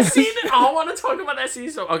 Yo, that scene, I want to talk about that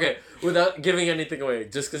scene. So, okay, without giving anything away,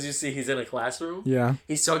 just because you see he's in a classroom. Yeah.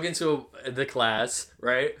 He's talking to the class,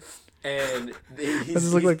 right? And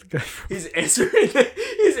Does it look like the guy from... he's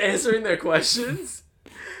answering their questions.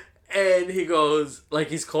 And he goes, like,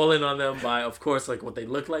 he's calling on them by, of course, like, what they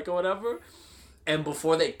look like or whatever. And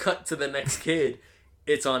before they cut to the next kid,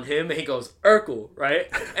 it's on him, and he goes, Urkel, right?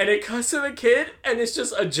 And it cuts to the kid, and it's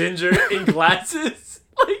just a ginger in glasses.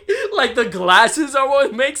 Like the glasses are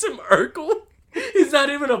what makes him Urkel. He's not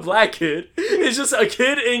even a black kid. It's just a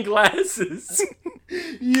kid in glasses.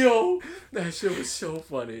 Yo, that shit was so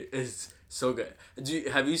funny. It's so good.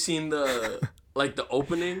 Have you seen the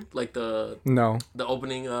opening? Like the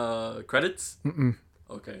opening credits? Mm-mm.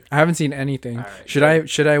 Okay. I haven't seen anything. All right,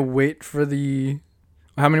 Should I wait for the...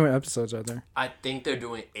 How many more episodes are there? I think they're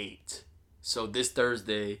doing 8. So this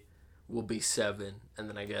Thursday will be 7, and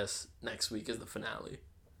then I guess next week is the finale.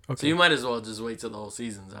 Okay. So you might as well just wait till the whole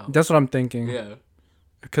season's out. That's what I'm thinking. Yeah.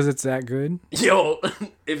 Because it's that good. Yo,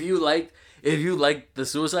 if you like the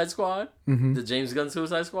Suicide Squad, Mm-hmm. the James Gunn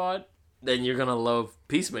Suicide Squad, then you're gonna love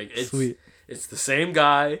Peacemaker. Sweet. It's the same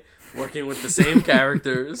guy working with the same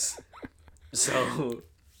characters. So,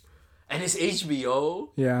 and it's HBO.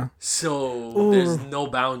 Yeah. So there's no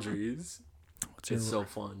boundaries. It's so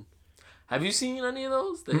fun. Have you seen any of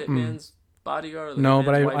those? The Hitman's Bodyguard? No,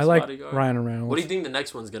 but I like Bodyguard? Ryan Reynolds. What do you think the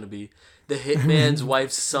next one's gonna be? The Hitman's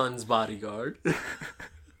wife's son's bodyguard.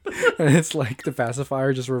 And it's like the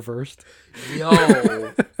pacifier just reversed. Yo,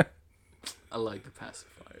 I like the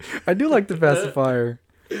pacifier. I do like the pacifier.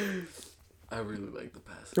 I really like the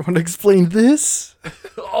pacifier. You want to explain this?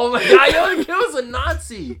 Oh my god, yo, he was a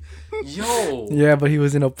Nazi. Yo. Yeah, but he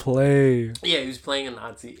was in a play. Yeah, he was playing a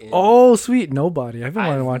Nazi in. Oh, sweet. Nobody. I've been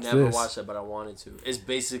wanting to watch I've never this. watched it, but I wanted to. It's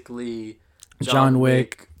basically John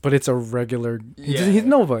Wick, but it's a regular... Yeah. He's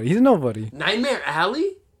nobody. He's nobody. Nightmare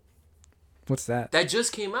Alley? What's that? That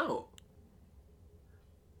just came out.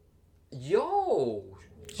 Yo.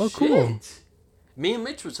 Oh, cool. Me and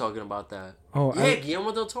Mitch were talking about that. Oh, yeah,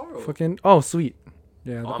 Guillermo del Toro. Fucking... Oh, sweet.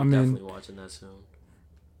 Yeah, Oh, I'm definitely watching that soon.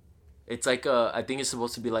 It's like I think it's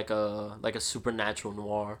supposed to be like a supernatural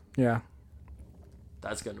noir. Yeah.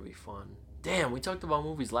 That's gonna be fun. Damn, we talked about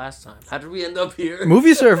movies last time. How did we end up here?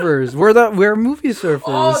 Movie surfers. We're movie surfers.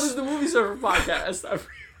 Oh, this is the movie movie server podcast.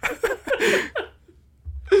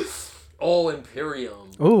 Oh,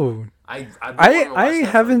 Imperium. Oh, I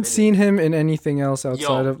haven't seen him in anything else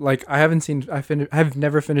outside of like I've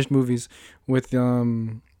never finished movies with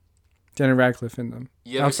Daniel Radcliffe in them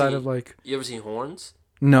outside of like. You ever seen Horns?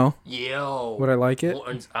 No. Yo. Would I like it?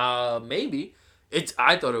 Horns, maybe.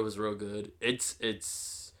 I thought it was real good.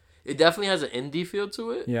 It definitely has an indie feel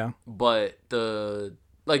to it. Yeah. But the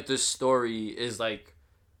story is like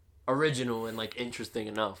original and like interesting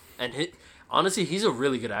enough. And honestly, he's a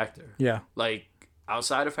really good actor. Yeah. Like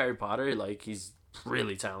outside of Harry Potter, like he's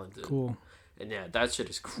really talented. Cool. And yeah, that shit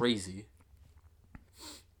is crazy.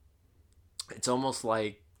 It's almost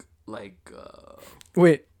like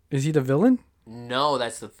Wait, is he the villain? no,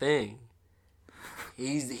 that's the thing.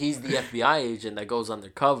 He's the FBI agent that goes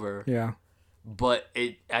undercover. Yeah. But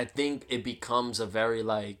I think it becomes a very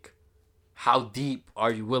like, how deep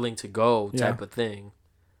are you willing to go type of thing.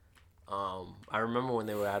 I remember when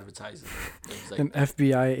they were advertising it. It was like An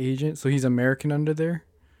FBI agent, so he's American under there.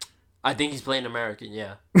 I think he's playing American,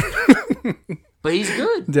 yeah. But he's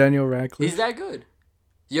good. Daniel Radcliffe. He's that good.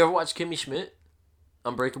 You ever watch Kimmy Schmidt?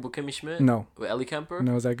 Unbreakable Kimmy Schmidt? No. With Ellie Kemper?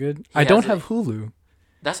 No, is that good? I don't have Hulu.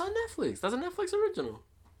 That's on Netflix. That's a Netflix original.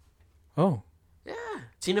 Oh. Yeah.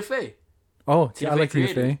 Tina Fey. Oh, Tina I Fey like Tina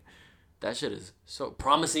created. Fey. That shit is so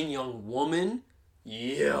promising young woman.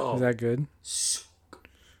 Yo. Is that good? So good.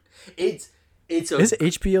 It's a Is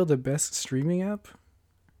HBO the best streaming app?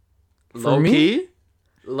 low me? key.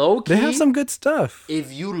 Low key. They have some good stuff.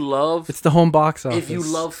 If you love It's the home box office. if you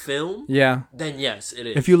love film, Yeah. then yes, it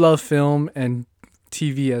is. If you love film and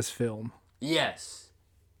TV as film. yes.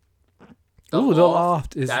 The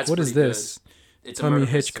Loft is that's what is pretty this? good. It's a Tommy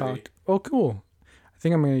murder Hitchcock. mystery. Oh, cool. I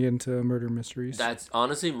think I'm gonna get into murder mysteries. That's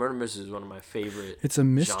honestly, murder mystery is one of my favorite It's a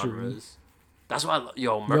mystery. genres. That's why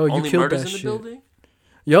Yo, you only killed murders that in the shit. building.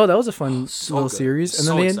 Yo, that was a fun So little good. series. And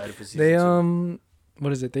So then excited for season they two.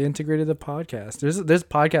 what is it? They integrated the podcast. There's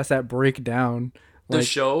podcasts that break down The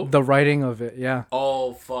show? the writing of it. Yeah,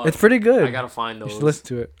 Oh fuck! it's pretty good. I gotta find You those. should listen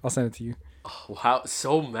to it. I'll send it to you. Oh, wow,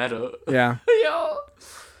 so meta. Yeah. Yo,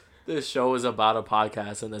 this show is about a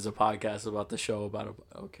podcast, and there's a podcast about the show about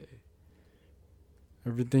a. Okay.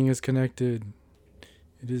 Everything is connected.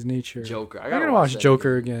 It is nature. Joker. I gotta watch that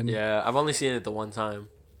Joker again. Yeah, I've only seen it the one time.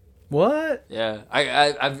 What? Yeah,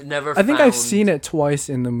 I've never. I think I've seen it twice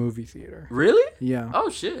in the movie theater. Really? Yeah. Oh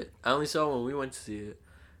shit! I only saw it when we went to see it.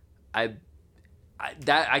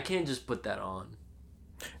 I can't just put that on.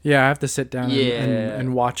 Yeah, I have to sit down Yeah.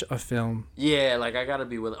 and watch a film. Yeah, like I gotta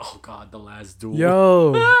be willing. Oh god, The Last Duel.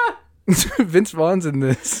 Yo. Vince Vaughn's in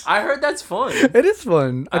this. I heard that's fun. It is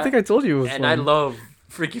fun. I think I told you it was And fun. I love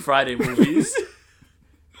Freaky Friday movies.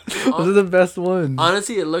 Those are the best ones.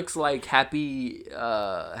 Honestly, it looks like Happy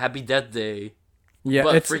Death Day, Yeah,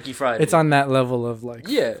 but it's Freaky Friday. It's on that level of like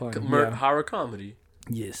yeah, fun. horror comedy.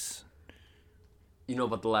 Yes. You know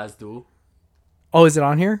about The Last Duel? Oh, is it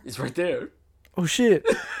on here? It's right there. Oh shit.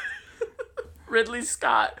 Ridley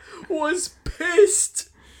Scott was pissed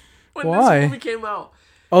when Why? this movie came out.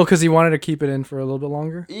 Oh, because he wanted to keep it in for a little bit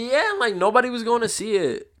longer. Yeah, like nobody was going to see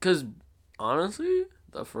it. Cause honestly,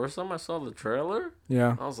 the first time I saw the trailer,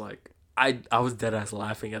 Yeah, I was like, I was dead ass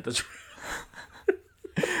laughing at the trailer.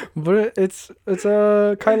 but it's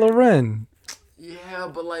Kylo Ren. Yeah,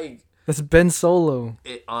 but like It's Ben Solo.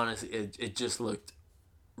 it honestly, it just looked.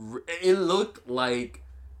 It looked like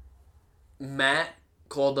Matt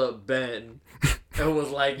called up Ben and was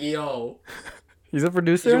like, "Yo, He's a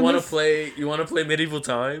producer. you on want to this? play? You want to play Medieval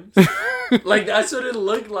Times?" Like that's what it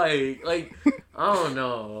looked like. Like I don't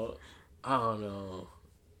know.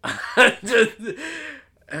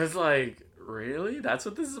 It's like really. That's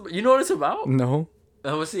what this is about? You know what it's about? No.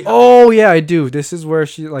 Let's see. How Oh yeah, I do. This is where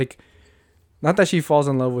she like, not that she falls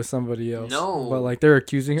in love with somebody else. No. But like they're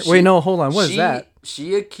accusing her. Wait, no, hold on. What is she, that?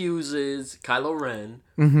 She accuses Kylo Ren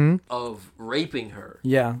Mm-hmm. of raping her.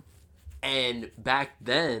 Yeah. And back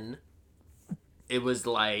then, it was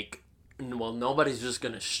like, well, nobody's just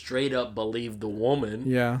going to straight up believe the woman.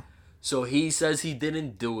 Yeah. So he says he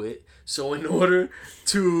didn't do it. So in order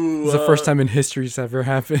to... It's the first time in history it's ever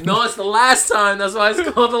happened. No, it's the last time. That's why it's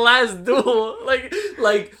called The Last Duel. Like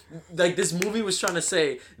this movie was trying to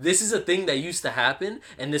say, this is a thing that used to happen,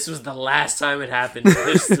 and this was the last time it happened in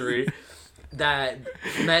history. That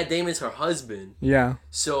Matt Damon's her husband. Yeah.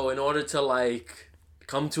 So in order to like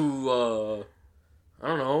come to I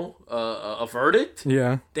don't know a verdict,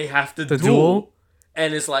 Yeah. they have to The duel. duel?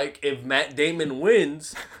 And it's like if Matt Damon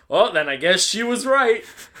wins, oh then I guess she was right.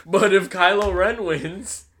 But if Kylo Ren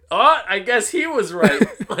wins, oh I guess he was right.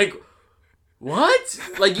 Like what?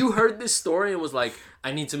 Like you heard this story and was like,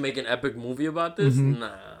 I need to make an epic movie about this? Mm-hmm.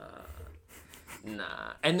 Nah.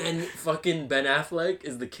 Nah. And then fucking Ben Affleck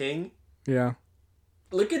is the king. Yeah.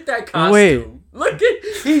 Look at that costume. Wait. Look at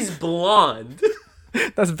he's blonde.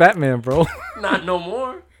 That's Batman, bro. Not no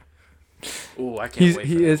more. Ooh, I can't wait. For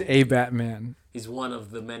He that is movie. a Batman. He's one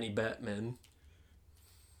of the many Batmen.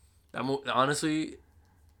 Honestly,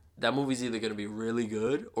 that movie's either gonna be really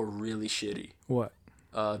good or really shitty. What?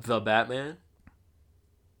 The Batman,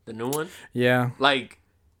 the new one. Yeah. Like,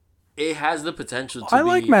 it has the potential to I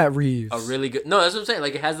like Matt Reeves. a really good. No, that's what I'm saying.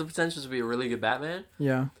 Like, it has the potential to be a really good Batman,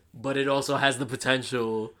 Yeah. but it also has the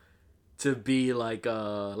potential to be like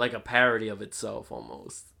a parody of itself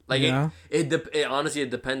almost. Like Yeah. it honestly, it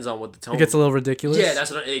depends on what the tone. It gets a little ridiculous. Yeah,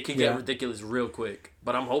 that's what it can get Yeah. ridiculous real quick.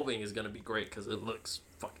 But I'm hoping it's gonna be great because it looks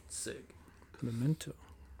fucking sick. Memento.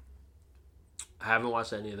 I haven't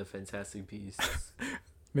watched any of the Fantastic Beasts.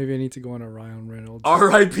 Maybe I need to go on a Ryan Reynolds.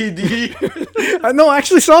 R.I.P.D. No, I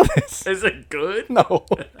actually saw this. Is it good? No,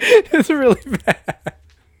 it's really bad.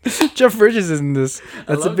 Jeff Bridges is in this.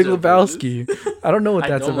 That's a love Big Jeff Lebowski. I don't know what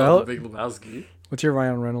that's I don't about. love The Big Lebowski. What's your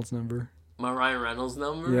Ryan Reynolds number? My Ryan Reynolds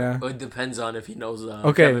number? Yeah. Well, it depends on if he knows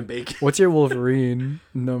Okay. Kevin Bacon. What's your Wolverine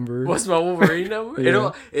number? What's my Wolverine number?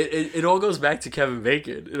 Yeah. It all goes back to Kevin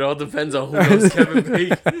Bacon. It all depends on who knows Kevin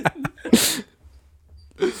Bacon.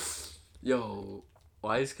 Yo,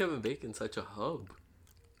 why is Kevin Bacon such a hub?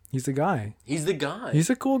 He's the guy. He's the guy. He's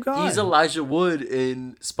a cool guy. He's Elijah Wood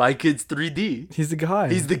in Spy Kids 3D. He's the guy.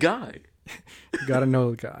 He's the guy. You gotta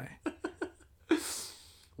know the guy.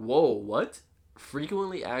 Whoa, what?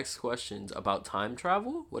 Frequently asked questions about time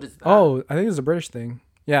travel? What is that? Oh, I think it's a British thing.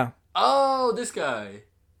 Yeah. Oh, this guy.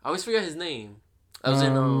 I always forget his name. I was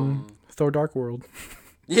in Thor: Dark World.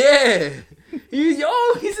 Yeah. He's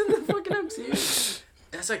in the fucking MCU.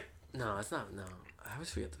 That's like no, it's not. No, I always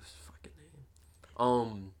forget this fucking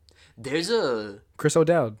name. There's a Chris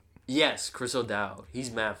O'Dowd. yes, Chris O'Dowd.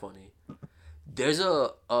 He's mad funny. There's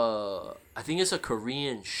I think it's a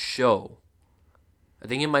Korean show. I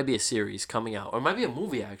think it might be a series coming out, or it might be a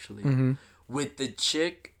movie actually, with the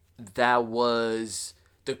chick that was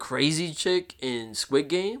the crazy chick in Squid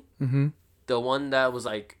Game. Mm-hmm. The one that was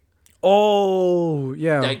like Oh,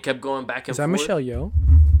 yeah. that kept going back and Is that forth. Michelle Yeoh?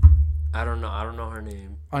 I don't know her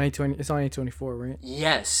name. On A20, it's on A24, right?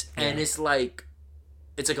 Yes, and it's like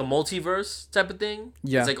a multiverse type of thing.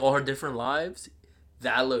 Yeah. It's like all her different lives.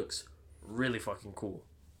 That looks really fucking cool.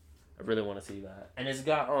 I really want to see that. And it's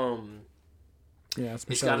got Yeah, it's it's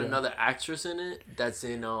Michelle got Yeoh. another actress in it that's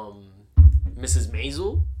in Mrs.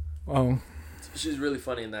 Maisel. Oh, She's really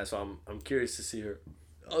funny in that, so I'm curious to see her.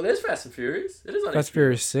 Oh, there's Fast and Furious. It is on Fast HBO.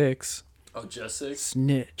 Furious 6. Oh, just 6.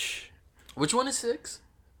 Snitch. Which one is 6?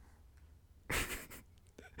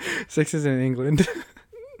 6 is in England.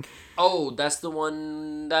 Oh, that's the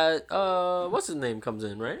one that what's his name comes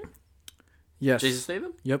in, right? Yes. Jason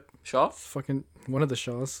Statham? Yep. Shaw? Fucking one of the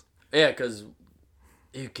Shaws. Yeah, because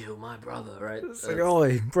you killed my brother, right? It's like,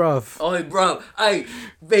 oi, bruv. Oh, bro, hey,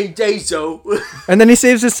 Vin Diesel. And then he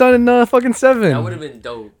saves his son in fucking 7. That would have been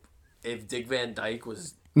dope if Dick Van Dyke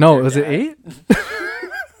was. No, their was it dad.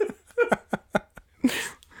 8?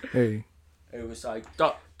 Hey. It was like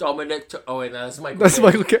Dominic. Oh wait, no, that's Michael. That's Caine.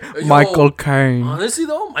 Michael Caine. Yo, Michael Caine. Honestly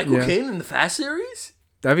though, Michael Yeah. Caine in the Fast series.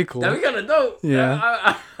 That'd be cool. That'd be kind of dope.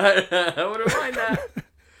 Yeah. I wouldn't mind that.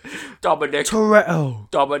 Dominic,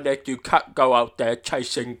 Toretto. you can't go out there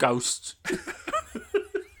chasing ghosts.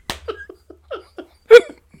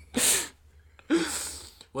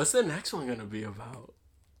 What's the next one gonna be about?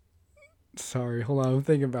 Sorry, hold on. I'm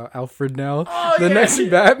thinking about Alfred now. Oh, the yeah. next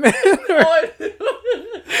Batman.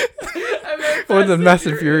 Or the Fast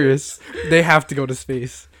and Furious. They have to go to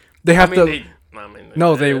space. They have to.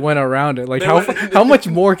 No, they went around it. Like, how much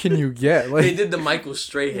more can you get? They Like, did the Michael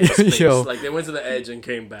Strahan space. Yo. Like they went to the edge and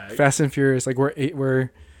came back. Fast and Furious. Like, we're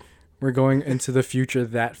going into the future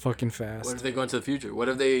that fucking What fast. if they go into the future? What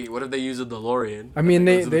if they use a DeLorean? I mean,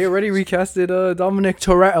 go they to the already future? recasted Dominic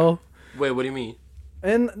Toretto Wait, what do you mean?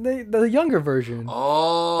 and the younger version.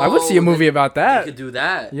 Oh, I would see a movie about They that. could do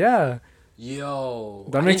that. Yeah, Yo,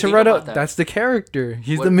 Dominic I didn't think about Toretto. that. That's the character.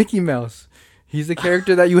 He's What- the Mickey Mouse. He's the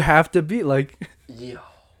character that you have to be. Like, Yo,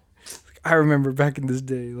 I remember back in this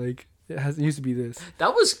day. Like, it used to be this.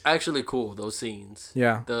 that was actually cool. Those scenes.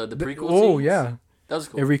 Yeah. The prequel. Oh scenes. yeah. That was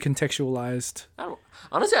cool. It recontextualized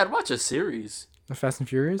Honestly, I'd watch a series. the Fast and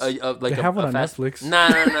Furious. Like They have one on Netflix.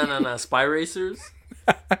 Nah. Spy Racers.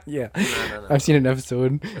 Yeah, No. I've seen an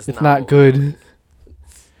episode. It's not not what- good.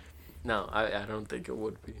 No, I don't think it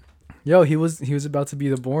would be. Yo, he was about to be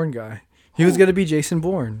the Bourne guy. He was gonna be Jason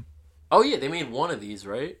Bourne. Oh yeah, they made one of these,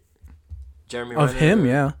 right? Jeremy Of Renner, him,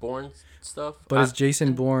 yeah. Bourne stuff. But is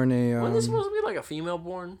Jason Bourne a Wasn't this supposed to be like a female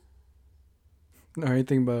Bourne? Or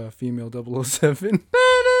anything but a female 007.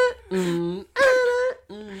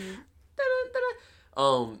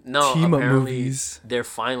 No, Team up apparently movies. they're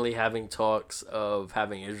finally having talks of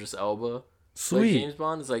having Idris Elba Sweet. play James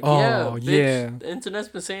Bond. It's like, Oh, yeah, bitch, yeah. the internet's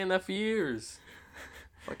been saying that for years.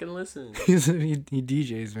 Fucking listen. he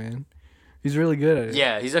DJs, man. He's really good at it.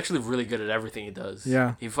 Yeah, he's actually really good at everything he does.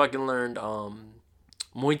 Yeah. He fucking learned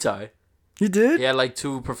Muay Thai. You did? He had like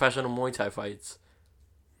 2 professional Muay Thai fights.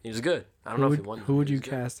 He was good. I don't know if he won. Who would He you was good.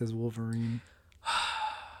 cast as Wolverine?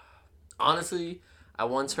 Honestly, I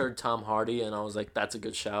once heard Tom Hardy, and I was like, that's a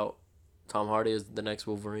good shout. Tom Hardy is the next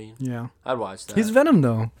Wolverine. Yeah. I'd watch that. He's Venom,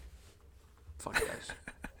 though. Fuck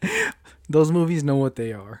that. Those movies know what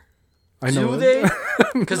they are. I know. Do they?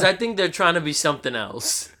 Because I think they're trying to be something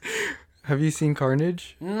else. Have you seen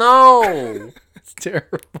Carnage? No. It's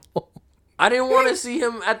terrible. I didn't want to see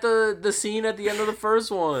him at the scene at the end of the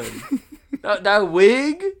first one. That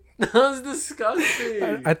wig? That was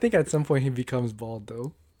disgusting. I think at some point he becomes bald,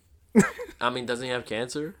 though. I mean, doesn't he have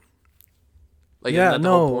cancer? Like, Yeah, isn't that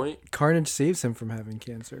the whole no. point? Carnage saves him from having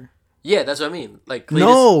cancer. Yeah, that's what I mean. Like, Cletus,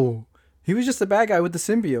 No! He was just the bad guy with the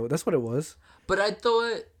symbiote. That's what it was. But I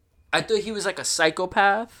thought he was like a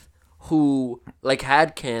psychopath who like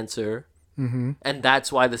had cancer, Mm-hmm. and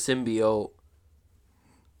that's why the symbiote.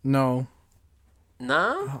 No.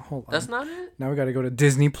 Nah, Hold on. that's not it. Now we gotta go to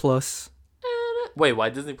Disney Plus. Wait, why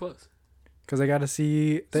Disney Plus? Because I gotta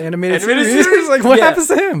see the animated, Animated series. series? Like, what Yeah, happens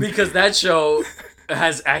to him? Because that show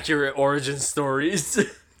has accurate origin stories.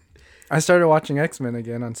 I started watching X-Men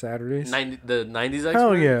again on Saturdays. The 90s X-Men?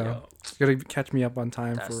 Hell yeah. Yo, It's gotta catch me up on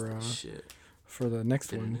time that's for the shit. for the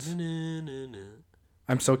next ones.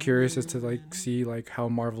 I'm so curious as to like see like how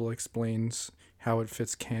Marvel explains how it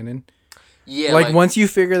fits canon. Yeah, like once you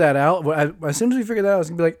figure that out, as soon as we figure that out, it's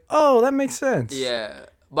gonna be like, oh, that makes sense. yeah.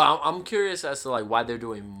 But I'm curious as to like why they're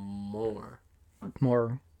doing more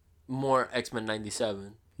X-Men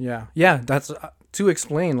 97. Yeah. That's to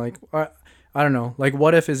explain. Like I don't know. Like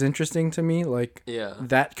what if is interesting to me. Like Yeah.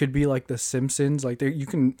 that could be like the Simpsons. Like you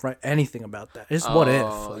can write anything about that. It's what if.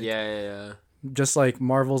 Like, Yeah. just like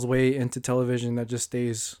Marvel's way into television that just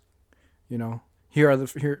stays,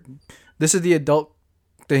 here. This is the adult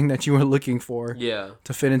thing that you were looking for Yeah.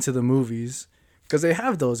 to fit into the movies, because they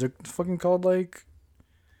have those. They're fucking called like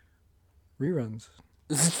reruns.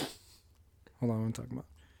 Hold on, I'm talking about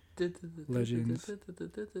Legends.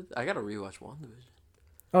 I gotta rewatch WandaVision.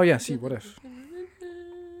 Oh yeah, see what if.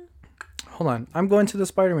 Hold on, I'm going to the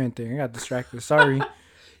Spider-Man thing. I got distracted. Sorry.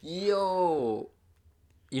 Yo,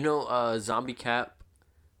 Zombie Cap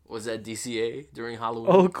was at DCA during Halloween.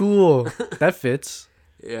 Oh, cool. That fits.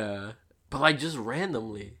 Yeah, but like just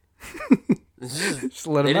randomly. Just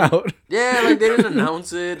let They them didn't- out. Yeah, like they didn't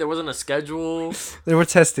announce it. There wasn't a schedule. They were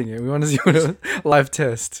testing it. We want to see what a live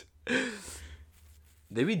test.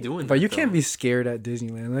 They be doing But that, you can't though. be scared at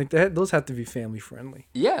Disneyland. Like that, those have to be family friendly.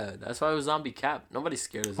 Yeah, that's why it was Zombie Cap. Nobody's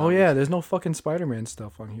scared of Oh zombies. yeah, there's no fucking Spider-Man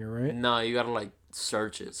stuff on here, right? No, you gotta like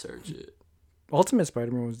search it. Ultimate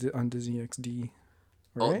Spider-Man was on Disney XD,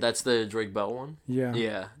 right? Oh, that's the Drake Bell one? yeah.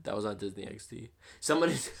 Yeah, that was on Disney XD.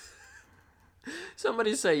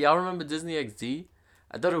 Somebody say, y'all remember Disney XD?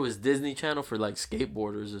 I thought it was Disney Channel for like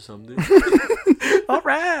skateboarders or something. All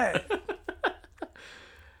right.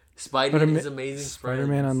 Spidey and his amazing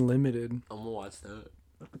Spider-Man friends. Unlimited. I'm gonna watch that.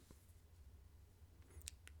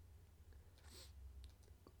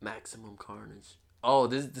 Maximum Carnage. Oh,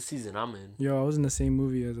 this is the season I'm in. Yo, I was in the same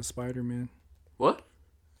movie as a Spider-Man. What?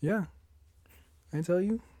 Yeah. I tell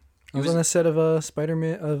you. I You was was- on a set of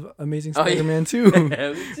Spider-Man of Amazing Oh, yeah. Spider-Man 2.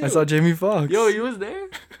 Yeah, me too. I saw Jamie Foxx. Yo, you was there?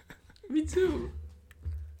 Me too.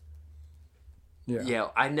 Yeah. Yeah,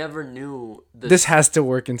 I never knew This has to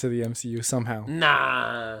work into the MCU somehow.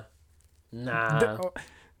 Nah.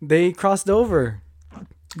 They crossed over.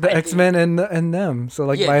 The I X-Men and them. So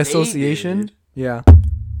like Yeah, by they association. did. Yeah.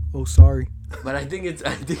 Oh, sorry. But I think it's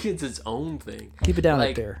its own thing. Keep it down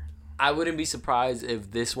Like, up there. I wouldn't be surprised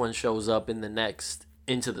if this one shows up in the next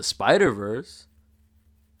Into the Spider-Verse.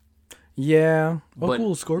 Yeah. Oh, but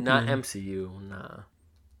cool. Scorpion. not MCU, nah.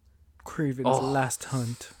 Craven's Oh. Last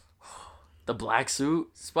Hunt. The black suit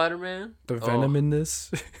Spider-Man? The Venom in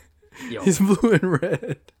this. Yo, He's blue and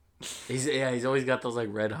red. he's always got those like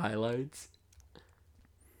red highlights.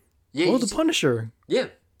 Yeah, Oh, the Punisher. yeah.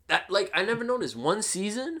 That like I never noticed. One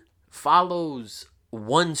season follows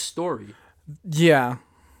one story. Yeah.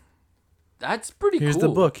 That's pretty Here's cool. the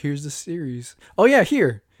book. Here's the series. Oh, yeah,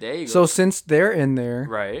 here. There you go. So since they're in there.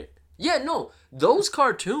 Right. Yeah, no. Those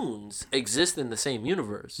cartoons exist in the same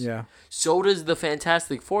universe. Yeah. So does the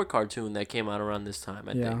Fantastic Four cartoon that came out around this time,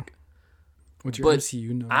 I Yeah. think. What's your But MCU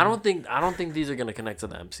number? I don't think these are gonna connect to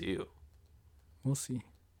the MCU. We'll see.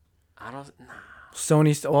 I don't.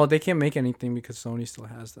 Nah. Well, they can't make anything because Sony still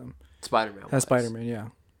has them. Spider-Man. Has Spider-Man, yeah.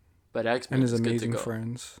 But X-Men And his is good to amazing go.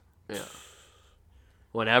 friends. Yeah.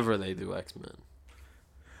 Whenever they do X-Men.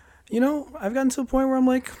 You know, I've gotten to a point where I'm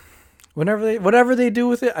like, whatever they do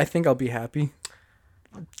with it, I think I'll be happy.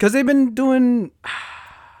 Because they've been doing.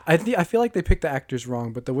 I feel like they picked the actors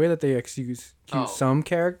wrong, but the way that they execute some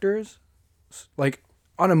characters, like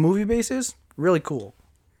on a movie basis, really cool.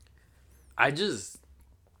 I just.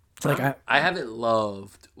 Like I haven't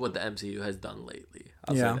loved what the MCU has done lately.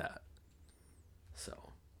 I'll say that.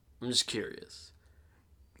 So, I'm just curious.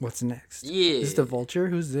 What's next? Yeah. Is this the Vulture?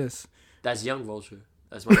 Who's this? That's young Vulture.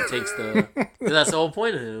 That's when he takes the. That's the whole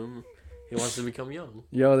point of him. He wants to become young.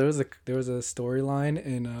 Yo, there was a storyline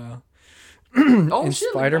in Oh in shit!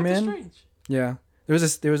 Spider-Man. Like Doctor Strange. Yeah,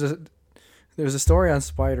 there was a story on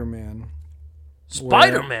Spider-Man.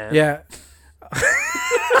 Spider-Man. Yeah.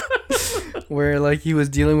 Where like he was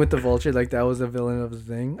dealing with the Vulture, like that was a villain of the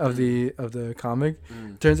thing of the comic.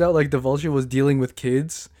 Turns out like the Vulture was dealing with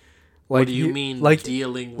kids. Like What do you mean like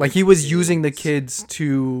dealing with like he was kids? using the kids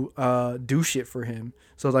to do shit for him.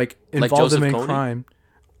 So like involve them in Joseph Kony? crime.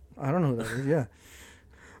 I don't know who that is.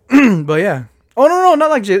 Yeah. But yeah. Oh no, not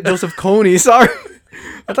like Joseph Kony. Sorry.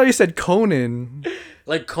 I thought you said Conan.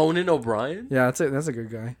 Like Conan O'Brien. Yeah, that's a good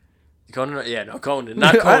guy. Conan,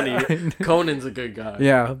 not Coney. Conan's a good guy.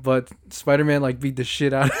 Yeah, but Spider-Man like beat the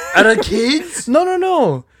shit out Out of kids?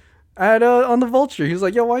 No. At on the Vulture, he was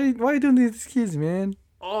like, "Yo, why are you doing these kids, man?"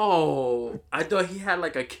 Oh, I thought he had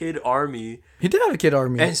like a kid army, He did have a kid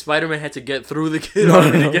army. and Spider-Man had to get through the kid No.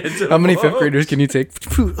 army to get to How many the fifth graders can you take?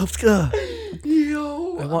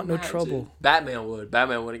 Yo, I want no imagine. trouble. Batman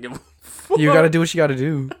wouldn't give a fuck. You gotta do what you gotta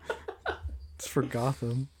do. It's for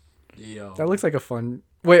Gotham. Yo. That looks like a fun.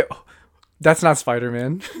 Wait, that's not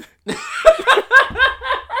Spider-Man.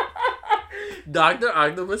 Dr.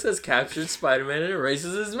 Octopus has captured Spider-Man and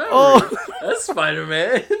erases his memory. Oh. That's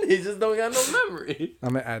Spider-Man. He just don't got no memory.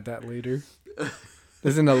 I'm gonna add that later.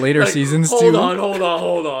 There's in the later seasons hold too.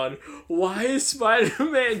 Hold on. Why is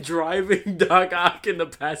Spider-Man driving Doc Ock in the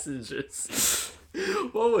passengers?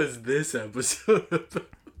 What was this episode about?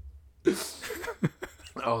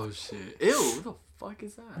 Oh shit. Ew, what the fuck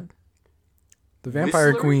is that? The Vampire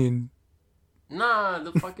Whistler? Queen. Nah,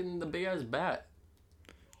 the big ass bat.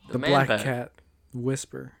 The man Black bat. Cat.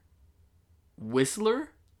 Whisper. Whistler?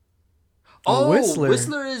 Oh, Whistler.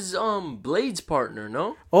 Whistler is Blade's partner,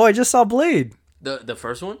 no? Oh, I just saw Blade. The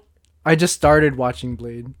first one? I just started watching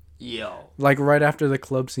Blade. Yo. Like right after the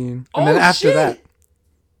club scene. And Oh, then after shit. that.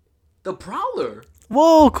 The Prowler.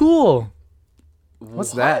 Whoa, cool.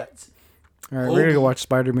 What's What? that? Alright, we're gonna go Hobie. watch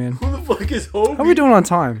Spider-Man. Who the fuck is Hobie? How are we doing on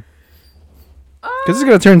time? Because this is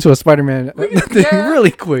gonna turn into a Spider-Man thing yeah.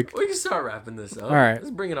 really quick. We can start wrapping this up. All right. Let's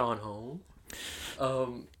bring it on home.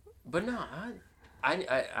 But no,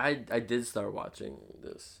 I did start watching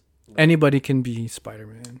this. Anybody can be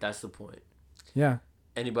Spider-Man. That's the point. Yeah.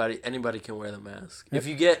 Anybody can wear the mask. If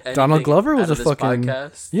you get Donald anything Glover was out of a this fucking-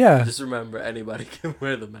 podcast, yeah. Just remember, anybody can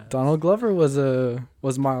wear the mask. Donald Glover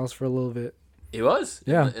was Miles for a little bit. He was.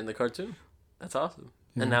 Yeah. In the cartoon. That's awesome.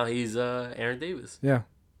 Yeah. And now he's Aaron Davis. Yeah.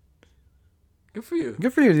 Good for you.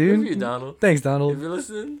 Good for you, dude. Good for you, Donald. Thanks, If Donald. you're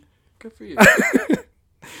listening, good for you.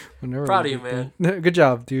 Whenever Proud we of you, get that. Good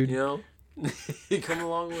job, dude. You know, you come a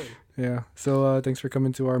long way. Yeah. So thanks for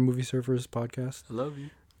coming to our Movie Surfers podcast. I love you.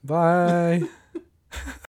 Bye.